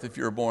the earth if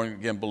you're a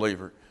born-again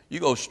believer. You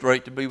go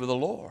straight to be with the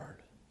Lord.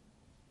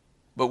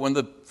 But when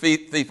the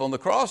thief on the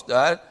cross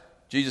died,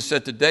 Jesus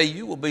said, today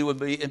you will be with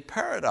me in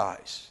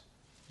paradise.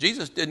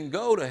 Jesus didn't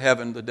go to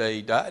heaven the day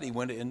he died. He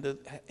went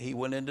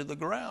into the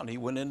ground. He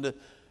went into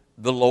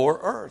the lower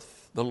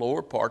earth, the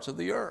lower parts of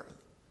the earth.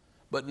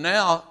 But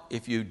now,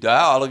 if you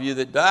die, all of you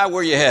that die,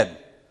 where are you heading?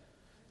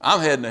 I'm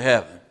heading to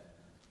heaven.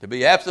 To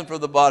be absent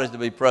from the body is to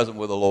be present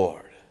with the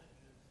Lord.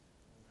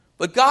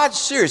 But God's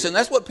serious, and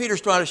that's what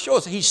Peter's trying to show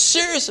us. He's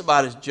serious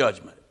about his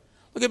judgment.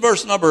 Look at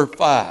verse number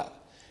 5.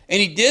 And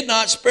he did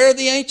not spare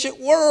the ancient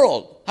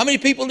world. How many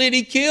people did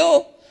he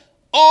kill?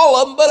 All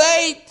of them but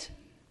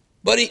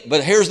 8.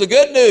 But here's the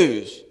good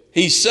news.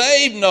 He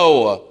saved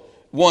Noah,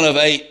 one of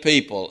 8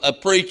 people, a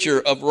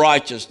preacher of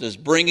righteousness,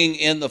 bringing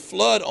in the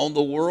flood on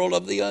the world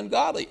of the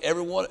ungodly.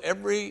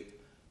 Everybody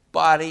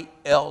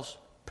else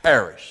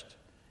perished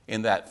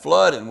in that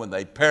flood, and when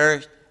they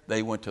perished,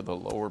 they went to the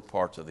lower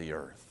parts of the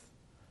earth.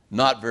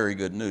 Not very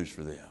good news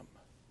for them.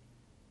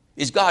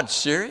 Is God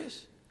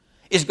serious?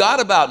 Is God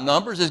about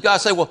numbers? Does God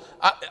say, well,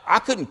 I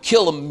couldn't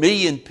kill 1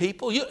 million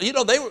people? You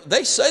know,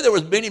 they say there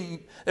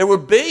were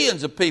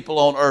billions of people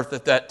on earth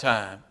at that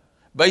time,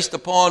 based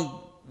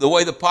upon the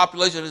way the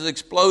population has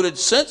exploded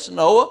since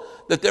Noah,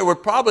 that there were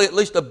probably at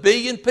least 1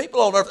 billion people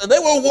on earth, and they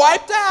were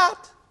wiped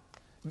out.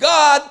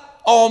 God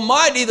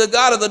Almighty, the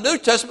God of the New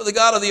Testament, the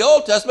God of the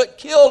Old Testament,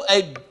 killed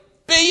 1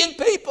 billion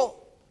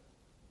people.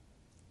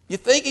 You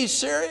think he's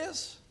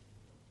serious?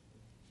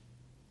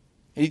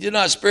 He did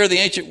not spare the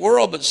ancient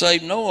world, but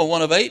saved Noah,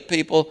 one of 8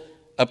 people,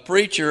 a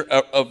preacher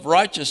of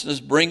righteousness,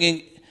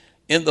 bringing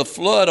in the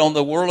flood on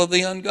the world of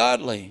the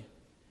ungodly,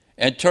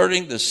 and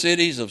turning the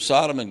cities of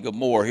Sodom and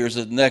Gomorrah. Here's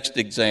the next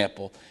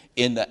example,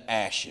 into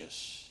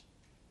ashes.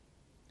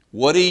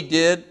 What he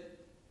did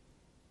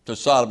to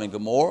Sodom and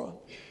Gomorrah,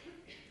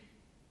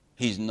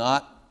 he's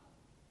not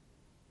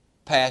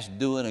past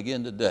doing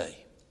again today.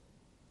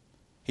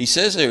 He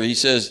says there,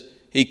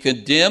 he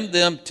condemned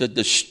them to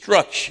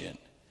destruction,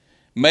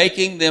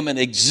 making them an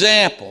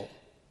example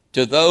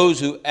to those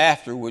who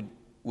afterward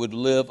would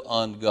live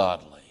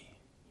ungodly.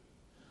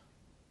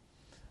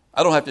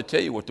 I don't have to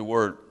tell you what the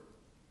word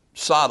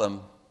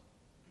Sodom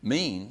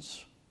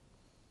means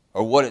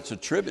or what it's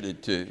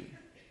attributed to,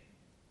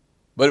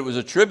 but it was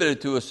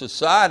attributed to a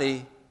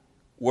society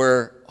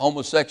where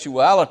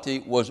homosexuality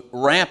was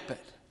rampant,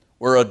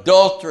 where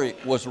adultery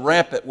was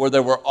rampant, where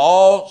there were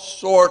all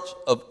sorts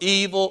of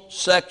evil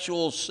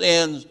sexual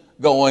sins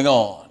going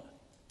on.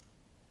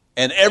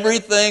 And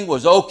everything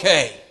was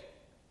okay.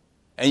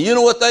 And you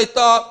know what they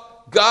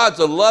thought? God's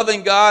a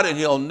loving God and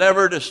he'll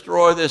never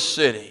destroy this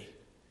city.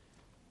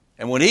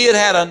 And when he had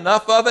had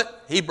enough of it,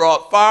 he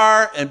brought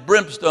fire and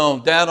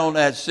brimstone down on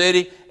that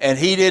city, and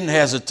he didn't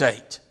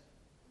hesitate.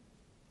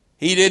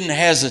 He didn't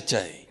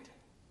hesitate.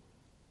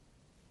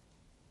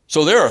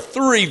 So there are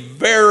 3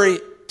 very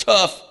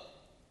tough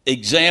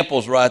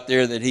examples right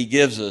there that he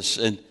gives us.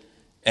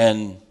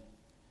 And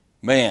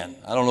man,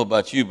 I don't know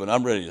about you, but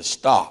I'm ready to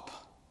stop.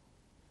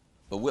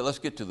 But let's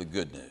get to the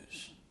good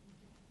news.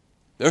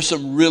 There's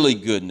some really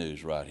good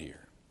news right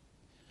here.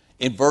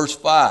 In verse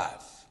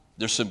 5,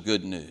 there's some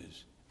good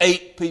news.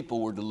 8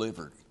 people were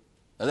delivered.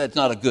 Now, that's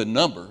not a good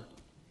number,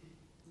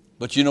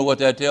 but you know what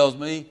that tells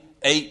me?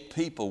 8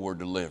 people were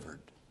delivered.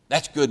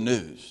 That's good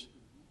news.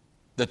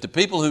 That the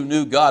people who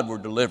knew God were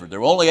delivered. There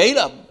were only 8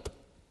 of them,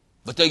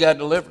 but they got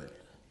delivered.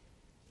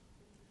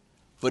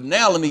 But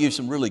now let me give you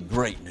some really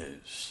great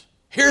news.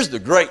 Here's the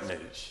great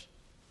news.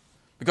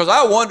 Because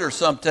I wonder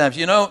sometimes,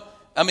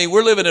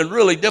 we're living in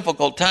really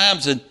difficult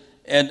times,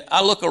 and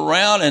I look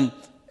around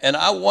and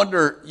I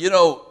wonder,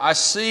 I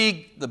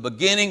see the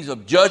beginnings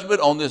of judgment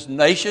on this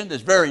nation,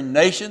 this very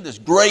nation, this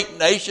great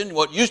nation,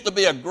 what used to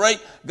be a great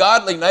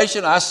godly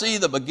nation. I see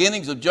the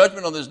beginnings of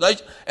judgment on this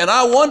nation, and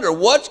I wonder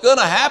what's going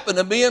to happen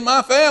to me and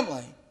my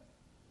family.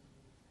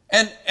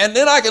 And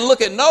then I can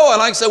look at Noah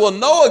and I can say, well,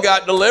 Noah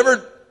got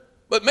delivered,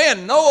 but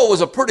man, Noah was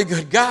a pretty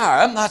good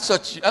guy. I'm not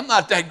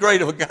that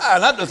great of a guy,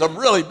 and I've done some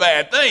really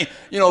bad things.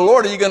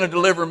 Lord, are you going to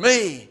deliver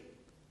me?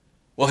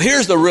 Well,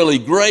 here's the really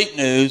great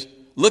news.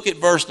 Look at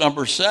verse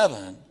number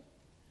 7.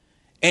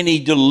 And he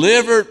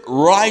delivered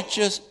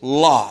righteous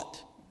Lot,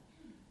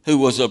 who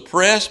was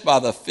oppressed by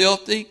the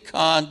filthy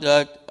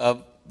conduct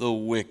of the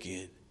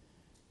wicked.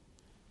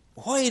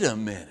 Wait a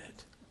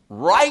minute.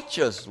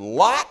 Righteous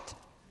Lot?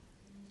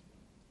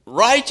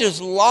 Righteous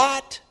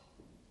Lot?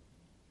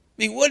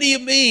 What do you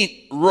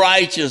mean,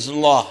 righteous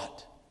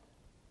Lot?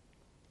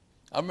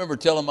 I remember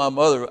telling my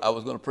mother I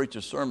was going to preach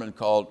a sermon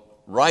called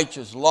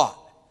Righteous Lot.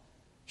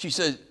 She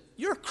said,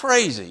 you're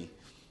crazy.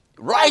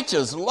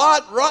 Righteous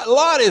Lot?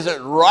 Lot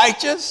isn't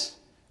righteous.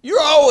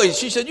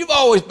 She said, you've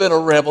always been a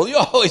rebel. You're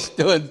always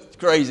doing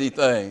crazy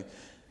things.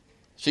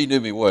 She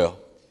knew me well.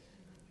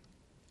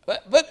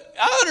 But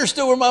I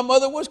understood where my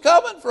mother was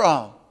coming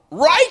from.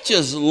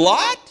 Righteous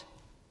Lot?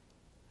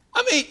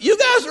 You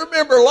guys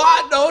remember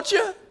Lot, don't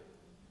you?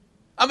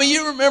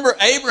 You remember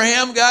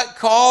Abraham got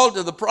called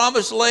to the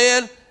promised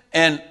land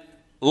and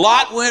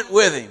Lot went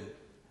with him.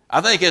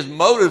 I think his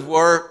motives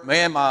were,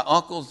 man, my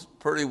uncle's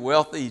pretty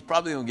wealthy. He's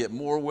probably going to get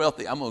more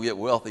wealthy. I'm going to get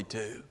wealthy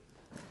too.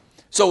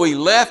 So he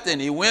left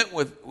and he went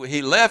with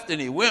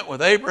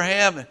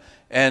Abraham,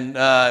 and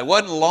it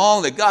wasn't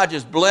long that God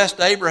just blessed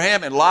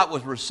Abraham, and Lot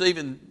was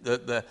receiving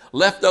the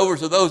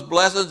leftovers of those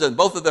blessings, and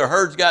both of their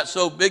herds got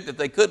so big that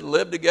they couldn't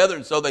live together,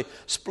 and so they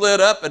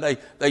split up, and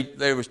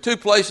there was two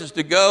places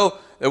to go.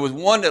 There was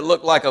one that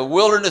looked like a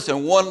wilderness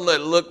and one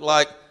that looked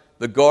like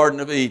the Garden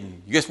of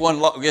Eden. Guess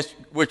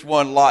which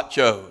one Lot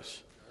chose?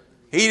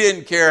 He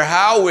didn't care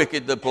how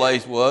wicked the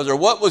place was or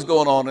what was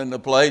going on in the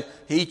place.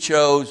 He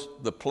chose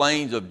the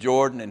plains of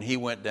Jordan, and he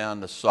went down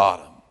to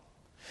Sodom.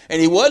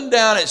 And he wasn't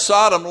down at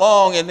Sodom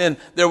long, and then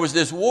there was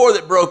this war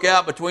that broke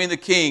out between the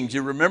kings.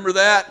 You remember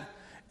that?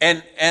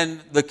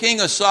 And the king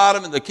of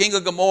Sodom and the king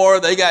of Gomorrah,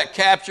 they got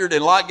captured,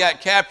 and Lot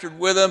got captured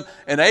with them.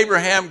 And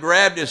Abraham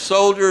grabbed his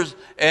soldiers,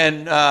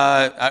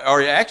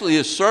 or actually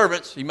his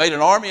servants. He made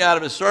an army out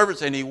of his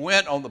servants, and he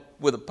went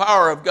with the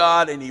power of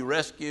God, and he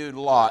rescued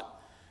Lot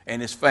and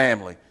his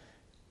family.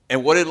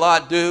 And what did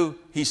Lot do?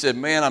 He said,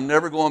 man, I'm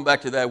never going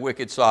back to that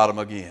wicked Sodom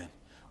again.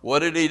 What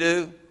did he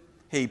do?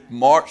 He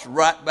marched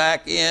right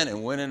back in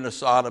and went into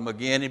Sodom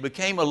again. He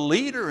became a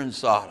leader in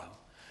Sodom.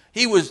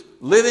 He was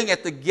living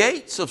at the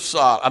gates of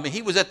Sodom. I mean,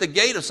 he was at the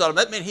gate of Sodom.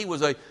 That meant he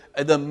was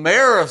the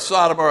mayor of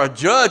Sodom, or a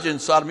judge in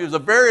Sodom. He was a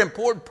very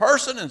important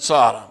person in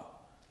Sodom.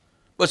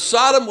 But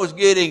Sodom was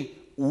getting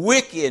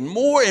wicked,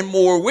 more and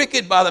more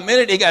wicked by the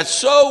minute. It got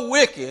so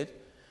wicked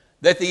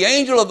that the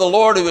angel of the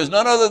Lord, who is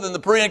none other than the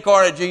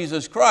pre-incarnate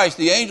Jesus Christ,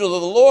 the angel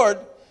of the Lord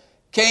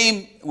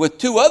came with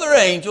two other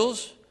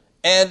angels,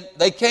 and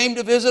they came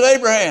to visit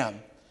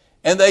Abraham.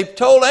 And they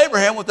told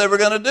Abraham what they were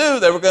going to do.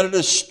 They were going to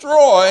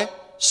destroy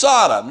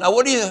Sodom. Now,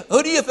 who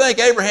do you think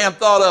Abraham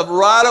thought of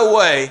right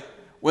away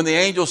when the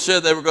angel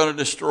said they were going to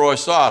destroy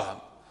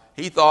Sodom?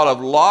 He thought of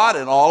Lot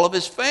and all of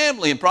his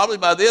family. And probably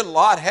by then,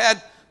 Lot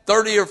had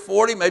 30 or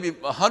 40, maybe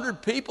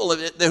 100 people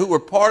who were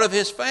part of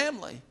his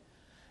family.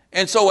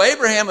 And so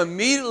Abraham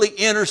immediately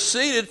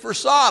interceded for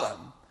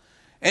Sodom.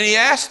 And he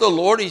asked the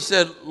Lord, he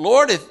said,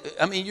 Lord,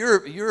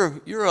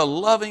 you're a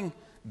loving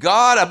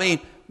God. I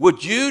mean,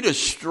 would you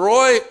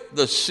destroy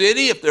the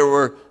city if there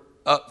were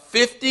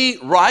 50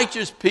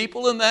 righteous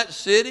people in that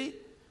city?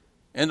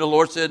 And the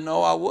Lord said,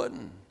 no, I wouldn't.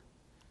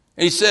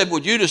 And he said,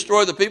 would you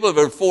destroy the people if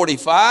there were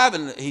 45?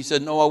 And he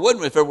said, no, I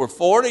wouldn't. If there were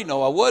 40,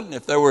 no, I wouldn't.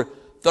 If there were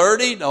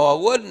 30, no,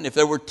 I wouldn't. If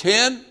there were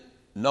 10,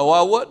 no,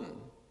 I wouldn't.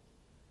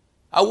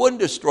 I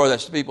wouldn't destroy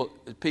that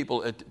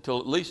people until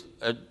at least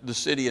the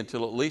city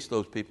until at least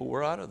those people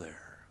were out of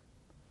there.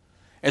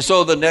 And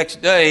so the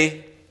next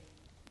day,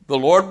 the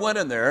Lord went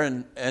in there,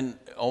 and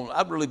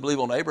I really believe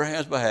on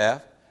Abraham's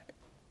behalf.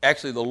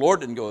 Actually, the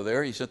Lord didn't go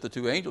there. He sent the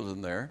two angels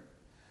in there.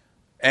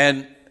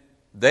 And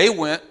they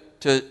went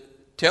to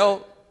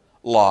tell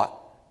Lot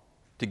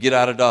to get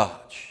out of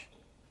Dodge.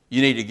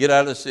 You need to get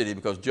out of the city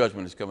because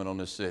judgment is coming on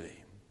this city.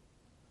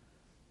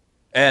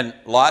 And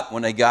Lot,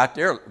 when they got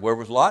there, where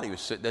was Lot? He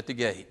was sitting at the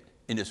gate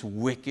in this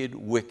wicked,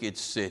 wicked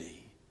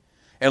city.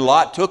 And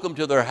Lot took them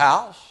to their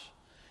house,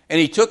 and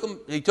he took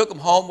them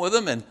home with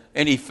him,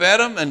 and he fed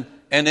them,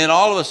 and then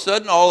all of a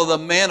sudden, all of the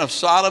men of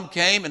Sodom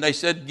came, and they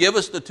said, give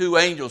us the two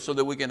angels so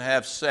that we can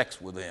have sex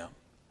with them.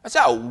 That's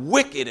how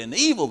wicked and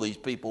evil these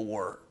people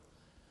were.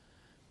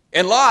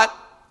 And Lot,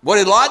 what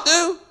did Lot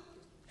do?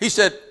 He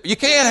said, you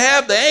can't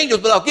have the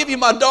angels, but I'll give you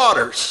my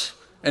daughters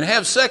and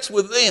have sex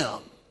with them.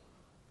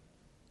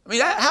 I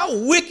mean,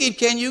 how wicked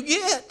can you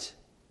get?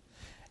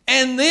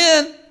 And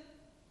then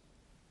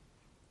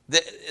they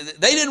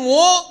didn't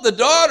want the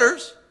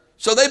daughters,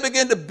 so they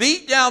began to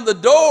beat down the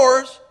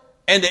doors,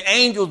 and the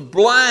angels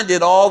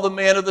blinded all the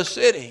men of the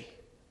city.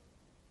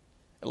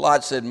 And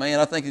Lot said, man,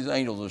 I think these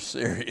angels are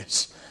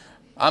serious.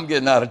 I'm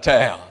getting out of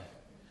town.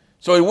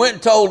 So he went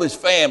and told his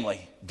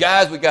family,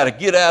 guys, we got to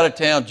get out of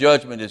town.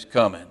 Judgment is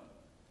coming.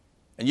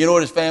 And you know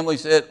what his family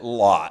said?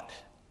 Lot.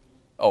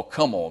 Oh,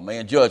 come on,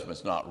 man.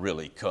 Judgment's not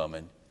really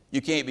coming.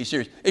 You can't be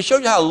serious. It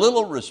shows you how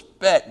little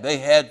respect they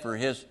had for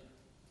his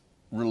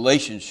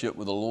relationship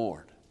with the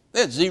Lord. They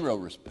had zero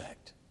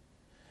respect.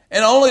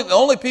 And the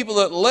only people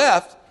that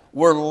left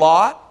were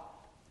Lot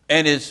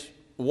and his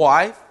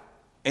wife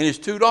and his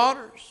two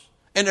daughters.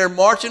 And they're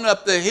marching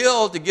up the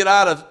hill to get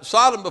out of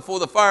Sodom before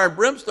the fire and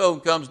brimstone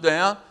comes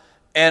down.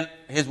 And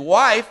his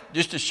wife,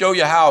 just to show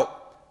you how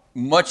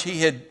much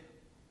he had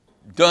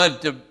done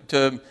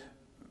to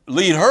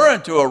lead her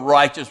into a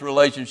righteous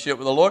relationship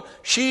with the Lord,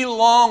 she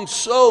longed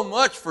so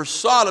much for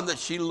Sodom that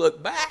she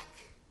looked back.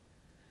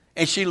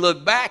 And she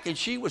looked back, and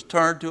she was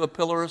turned to a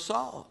pillar of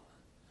salt.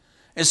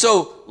 And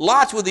so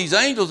Lot's with these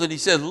angels, and he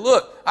said,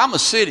 look, I'm a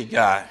city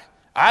guy.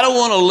 I don't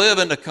want to live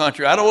in the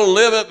country. I don't want to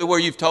live up where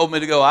you've told me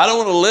to go. I don't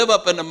want to live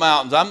up in the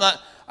mountains.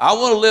 I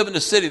want to live in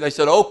the city. They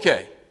said,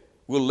 okay,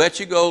 we'll let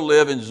you go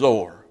live in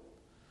Zoar.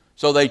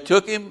 So they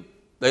took him.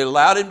 They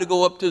allowed him to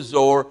go up to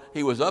Zoar.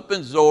 He was up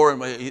in Zoar,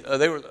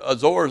 and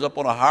Zoar is up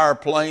on a higher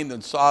plane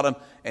than Sodom,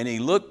 and he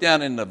looked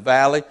down in the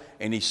valley,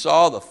 and he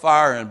saw the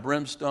fire and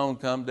brimstone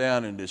come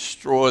down and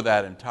destroy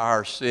that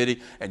entire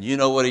city. And you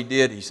know what he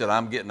did? He said,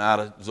 I'm getting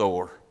out of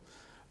Zoar.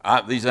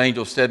 These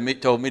angels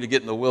told me to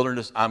get in the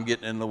wilderness. I'm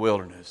getting in the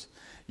wilderness.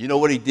 You know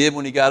what he did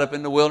when he got up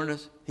in the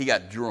wilderness? he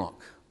got drunk.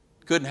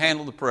 Couldn't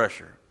handle the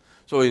pressure.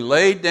 So he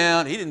laid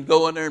down. He didn't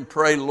go in there and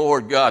pray,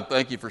 Lord God,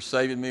 thank you for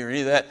saving me or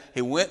any of that.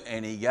 He went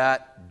and he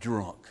got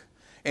drunk.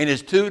 And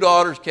his 2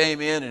 daughters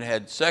came in and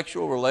had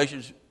sexual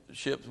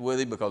relationships with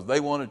him because they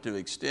wanted to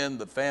extend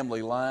the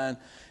family line.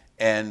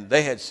 And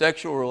they had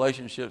sexual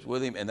relationships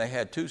with him, and they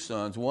had 2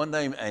 sons, one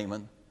named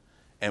Ammon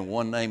and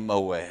one named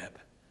Moab,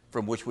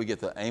 from which we get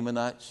the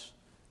Ammonites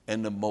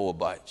and the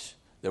Moabites.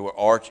 They were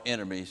arch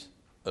enemies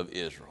of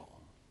Israel.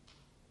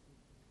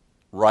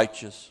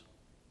 Righteous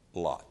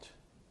Lot.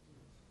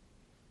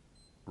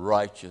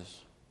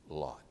 Righteous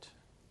Lot.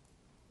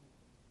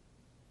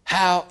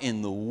 How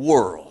in the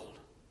world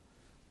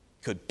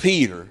could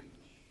Peter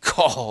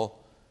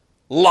call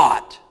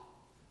Lot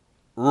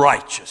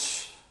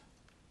righteous?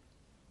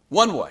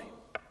 One way.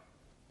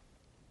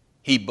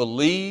 He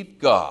believed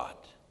God,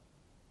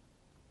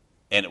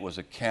 and it was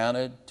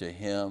accounted to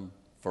him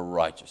for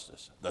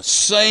righteousness. The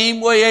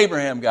same way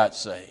Abraham got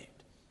saved.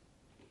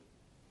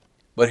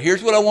 But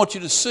here's what I want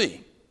you to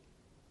see.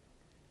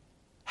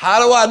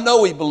 How do I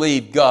know he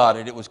believed God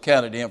and it was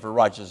counted to him for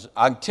righteousness?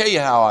 I can tell you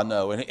how I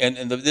know.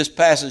 And this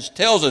passage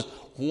tells us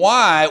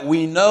why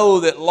we know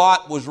that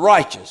Lot was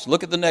righteous.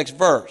 Look at the next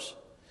verse.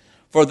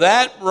 For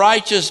that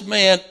righteous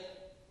man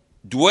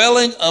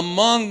dwelling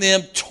among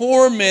them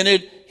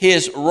tormented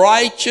his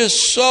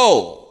righteous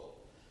soul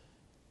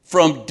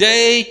from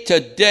day to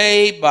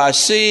day by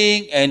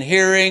seeing and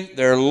hearing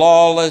their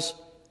lawless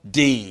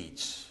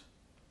deeds.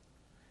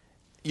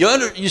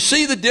 You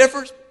see the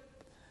difference?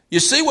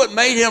 You see what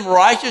made him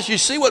righteous? You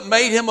see what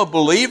made him a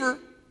believer?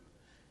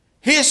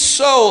 His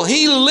soul,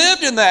 he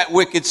lived in that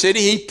wicked city.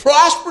 He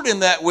prospered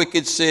in that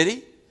wicked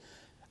city.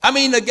 I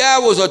mean, the guy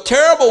was a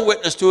terrible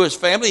witness to his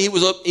family. He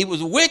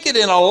was wicked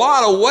in a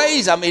lot of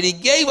ways. I mean, he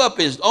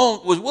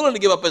was willing to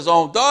give up his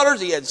own daughters.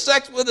 He had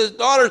sex with his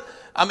daughters.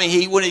 I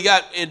mean, when he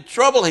got in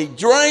trouble, he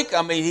drank.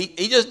 I mean,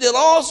 he just did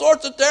all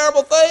sorts of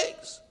terrible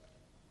things.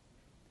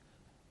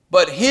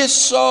 But his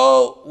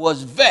soul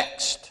was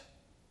vexed,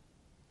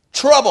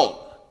 troubled,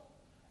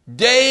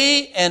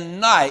 day and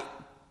night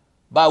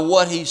by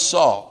what he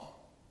saw.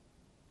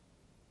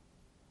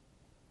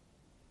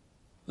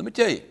 Let me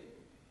tell you,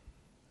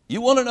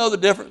 you want to know the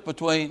difference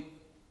between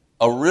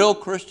a real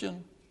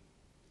Christian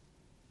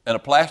and a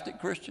plastic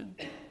Christian?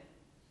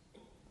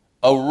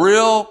 A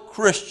real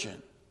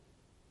Christian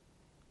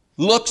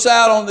looks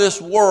out on this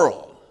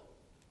world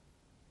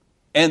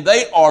and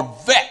they are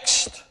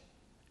vexed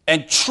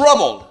and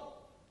troubled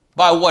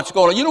by what's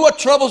going on. You know what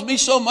troubles me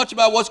so much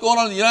about what's going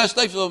on in the United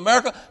States of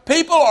America?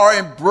 People are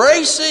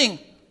embracing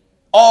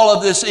all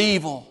of this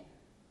evil.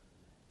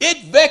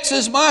 It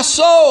vexes my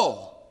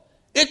soul.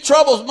 It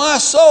troubles my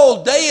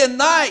soul day and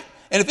night.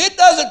 And if it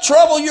doesn't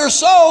trouble your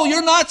soul,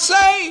 you're not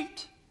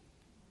saved.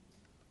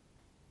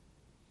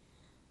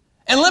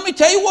 And let me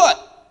tell you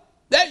what,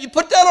 that you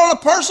put that on a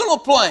personal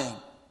plane.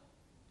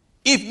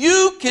 If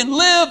you can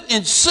live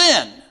in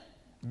sin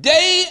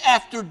day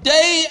after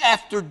day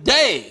after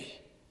day,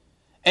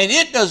 and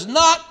it does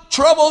not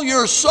trouble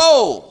your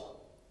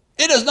soul,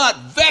 it does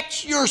not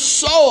vex your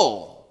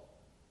soul,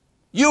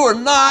 you are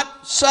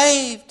not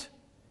saved.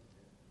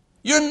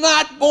 You're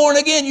not born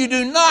again. You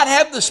do not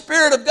have the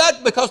Spirit of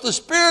God, because the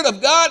Spirit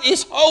of God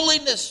is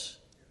holiness.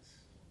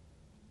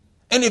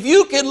 And if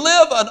you can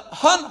live an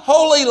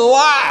unholy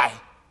lie,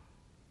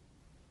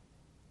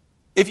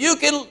 if you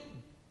can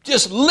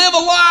just live a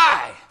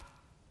lie,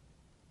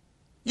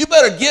 you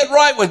better get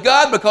right with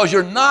God, because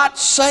you're not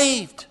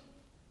saved.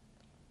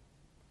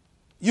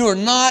 You are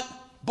not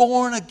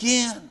born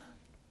again.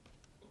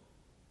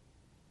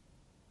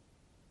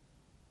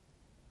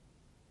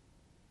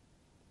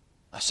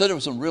 I said there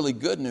was some really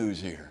good news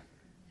here.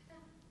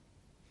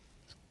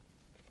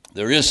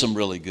 There is some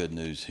really good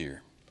news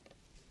here.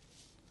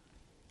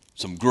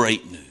 Some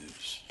great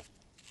news.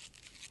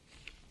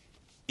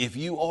 If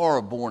you are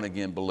a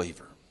born-again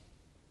believer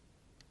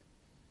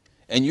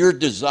and your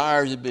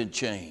desires have been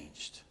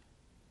changed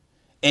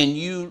and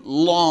you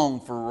long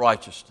for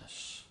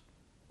righteousness,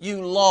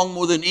 you long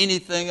more than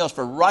anything else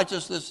for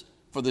righteousness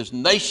for this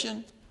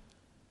nation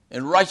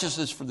and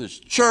righteousness for this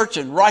church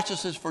and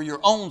righteousness for your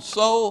own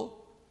soul,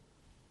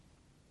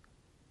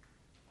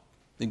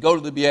 then go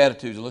to the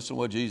Beatitudes and listen to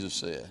what Jesus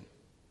said.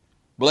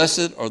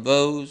 Blessed are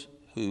those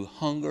who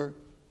hunger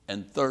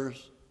and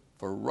thirst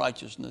for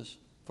righteousness,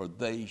 for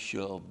they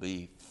shall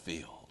be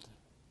filled.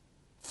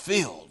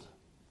 Filled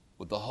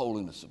with the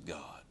holiness of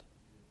God.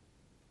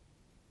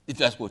 If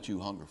that's what you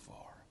hunger for.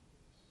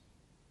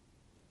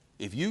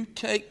 If you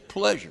take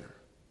pleasure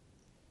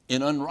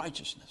in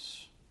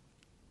unrighteousness,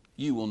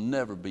 you will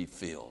never be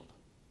filled.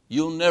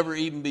 You'll never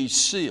even be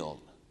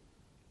sealed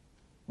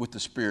with the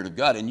Spirit of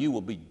God, and you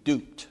will be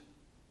duped.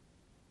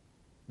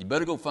 You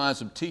better go find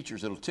some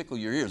teachers that'll tickle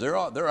your ears. They're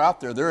out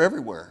there. They're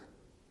everywhere.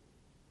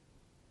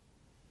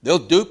 They'll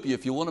dupe you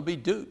if you want to be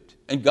duped.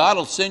 And God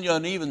will send you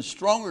an even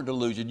stronger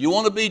delusion. You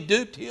want to be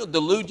duped? He'll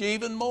delude you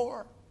even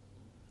more.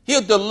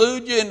 He'll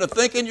delude you into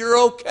thinking you're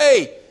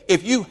okay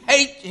if you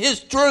hate His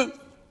truth.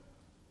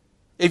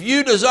 If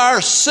you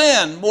desire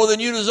sin more than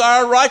you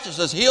desire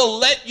righteousness, He'll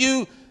let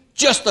you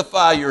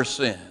justify your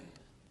sin.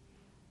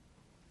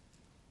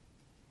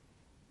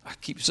 I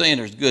keep saying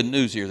there's good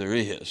news here. There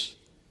is.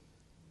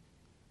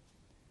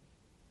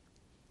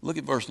 Look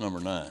at verse number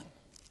 9.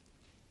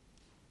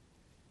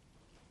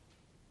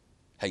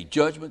 Hey,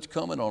 judgment's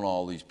coming on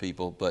all these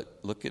people, but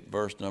look at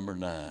verse number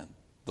 9.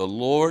 The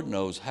Lord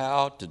knows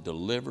how to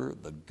deliver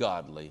the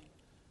godly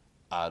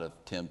out of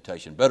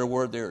temptation. Better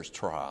word there is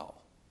trial.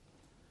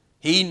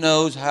 He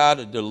knows how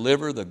to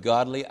deliver the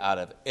godly out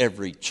of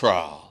every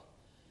trial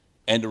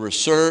and to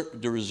reserve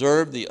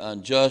the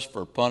unjust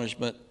for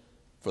punishment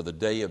for the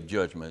day of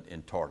judgment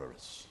in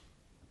Tartarus,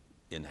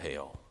 in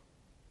hell.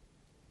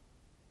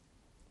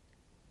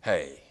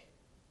 Hey,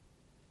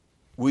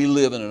 we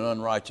live in an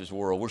unrighteous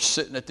world. We're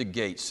sitting at the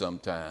gates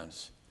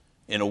sometimes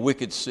in a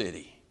wicked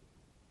city.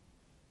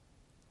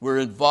 We're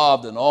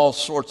involved in all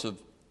sorts of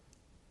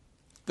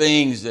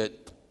things that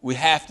we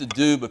have to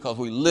do because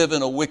we live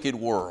in a wicked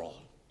world.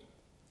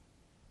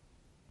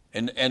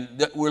 And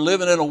we're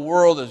living in a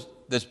world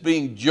that's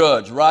being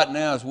judged right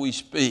now as we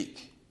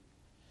speak.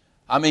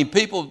 I mean,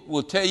 people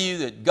will tell you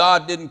that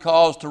God didn't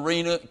cause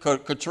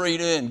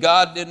Katrina and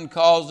God didn't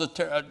cause the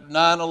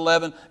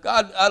 9/11.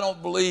 God, I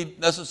don't believe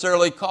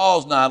necessarily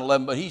caused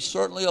 9/11, but he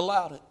certainly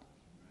allowed it.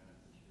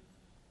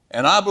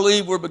 And I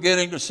believe we're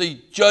beginning to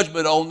see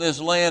judgment on this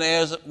land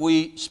as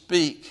we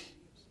speak.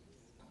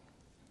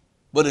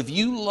 But if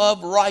you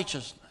love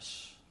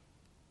righteousness,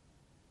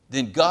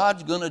 then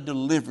God's going to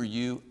deliver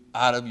you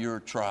out of your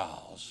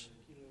trials.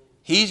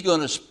 He's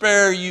going to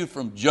spare you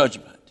from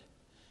judgment.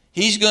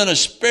 He's going to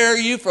spare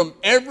you from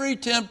every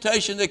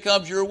temptation that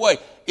comes your way.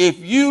 If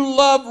you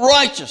love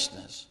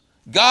righteousness,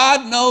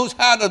 God knows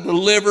how to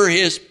deliver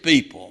his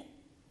people.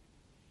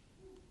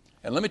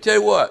 And let me tell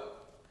you what,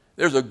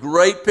 there's a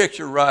great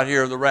picture right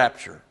here of the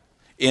rapture.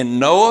 In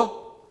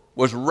Noah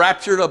was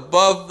raptured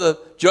above the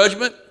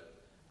judgment,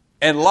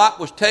 and Lot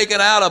was taken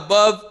out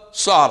above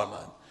Sodom.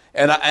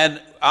 And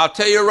I'll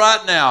tell you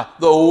right now,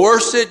 the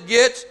worse it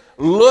gets,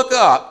 look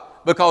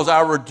up, because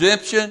our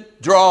redemption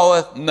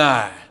draweth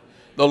nigh.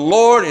 The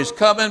Lord is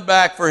coming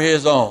back for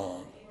his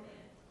own.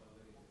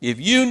 If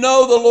you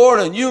know the Lord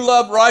and you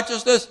love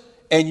righteousness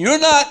and you're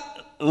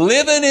not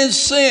living in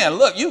sin,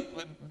 look,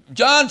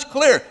 John's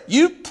clear.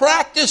 You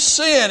practice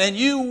sin and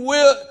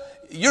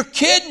you're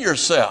kidding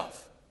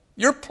yourself.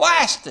 You're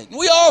plastic.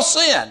 We all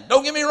sin.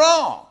 Don't get me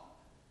wrong.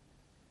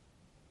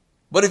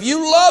 But if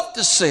you love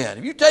to sin,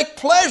 if you take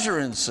pleasure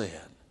in sin,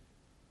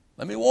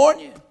 let me warn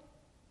you,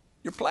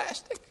 you're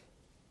plastic.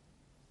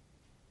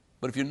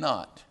 But if you're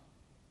not,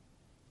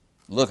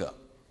 look up.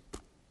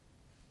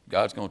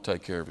 God's going to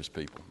take care of his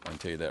people. I can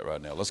tell you that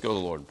right now. Let's go to the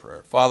Lord in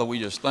prayer. Father, we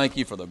just thank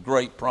you for the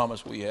great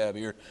promise we have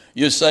here.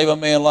 You'll save a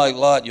man like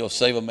Lot, you'll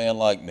save a man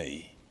like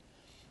me.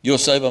 You'll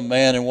save a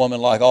man and woman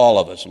like all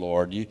of us,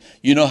 Lord. You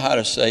know how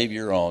to save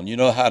your own. You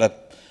know how to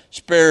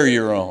spare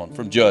your own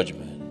from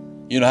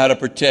judgment. You know how to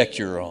protect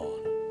your own.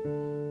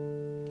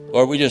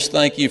 Lord, we just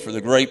thank you for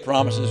the great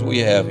promises we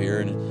have here.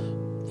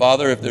 And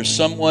Father, if there's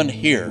someone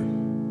here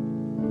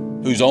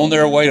who's on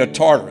their way to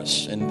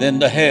Tartarus and then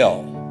to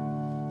hell,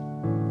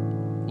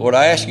 Lord,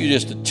 I ask you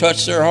just to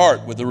touch their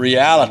heart with the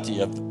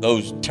reality of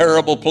those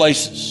terrible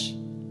places.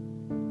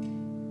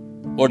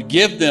 Lord,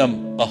 give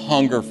them a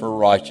hunger for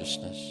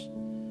righteousness.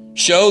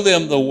 Show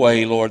them the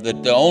way, Lord,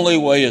 that the only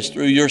way is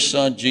through your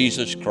Son,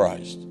 Jesus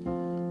Christ.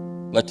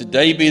 Let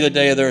today be the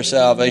day of their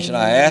salvation.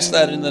 I ask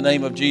that in the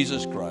name of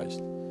Jesus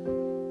Christ.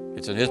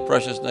 It's in his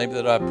precious name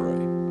that I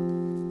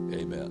pray.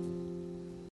 Amen.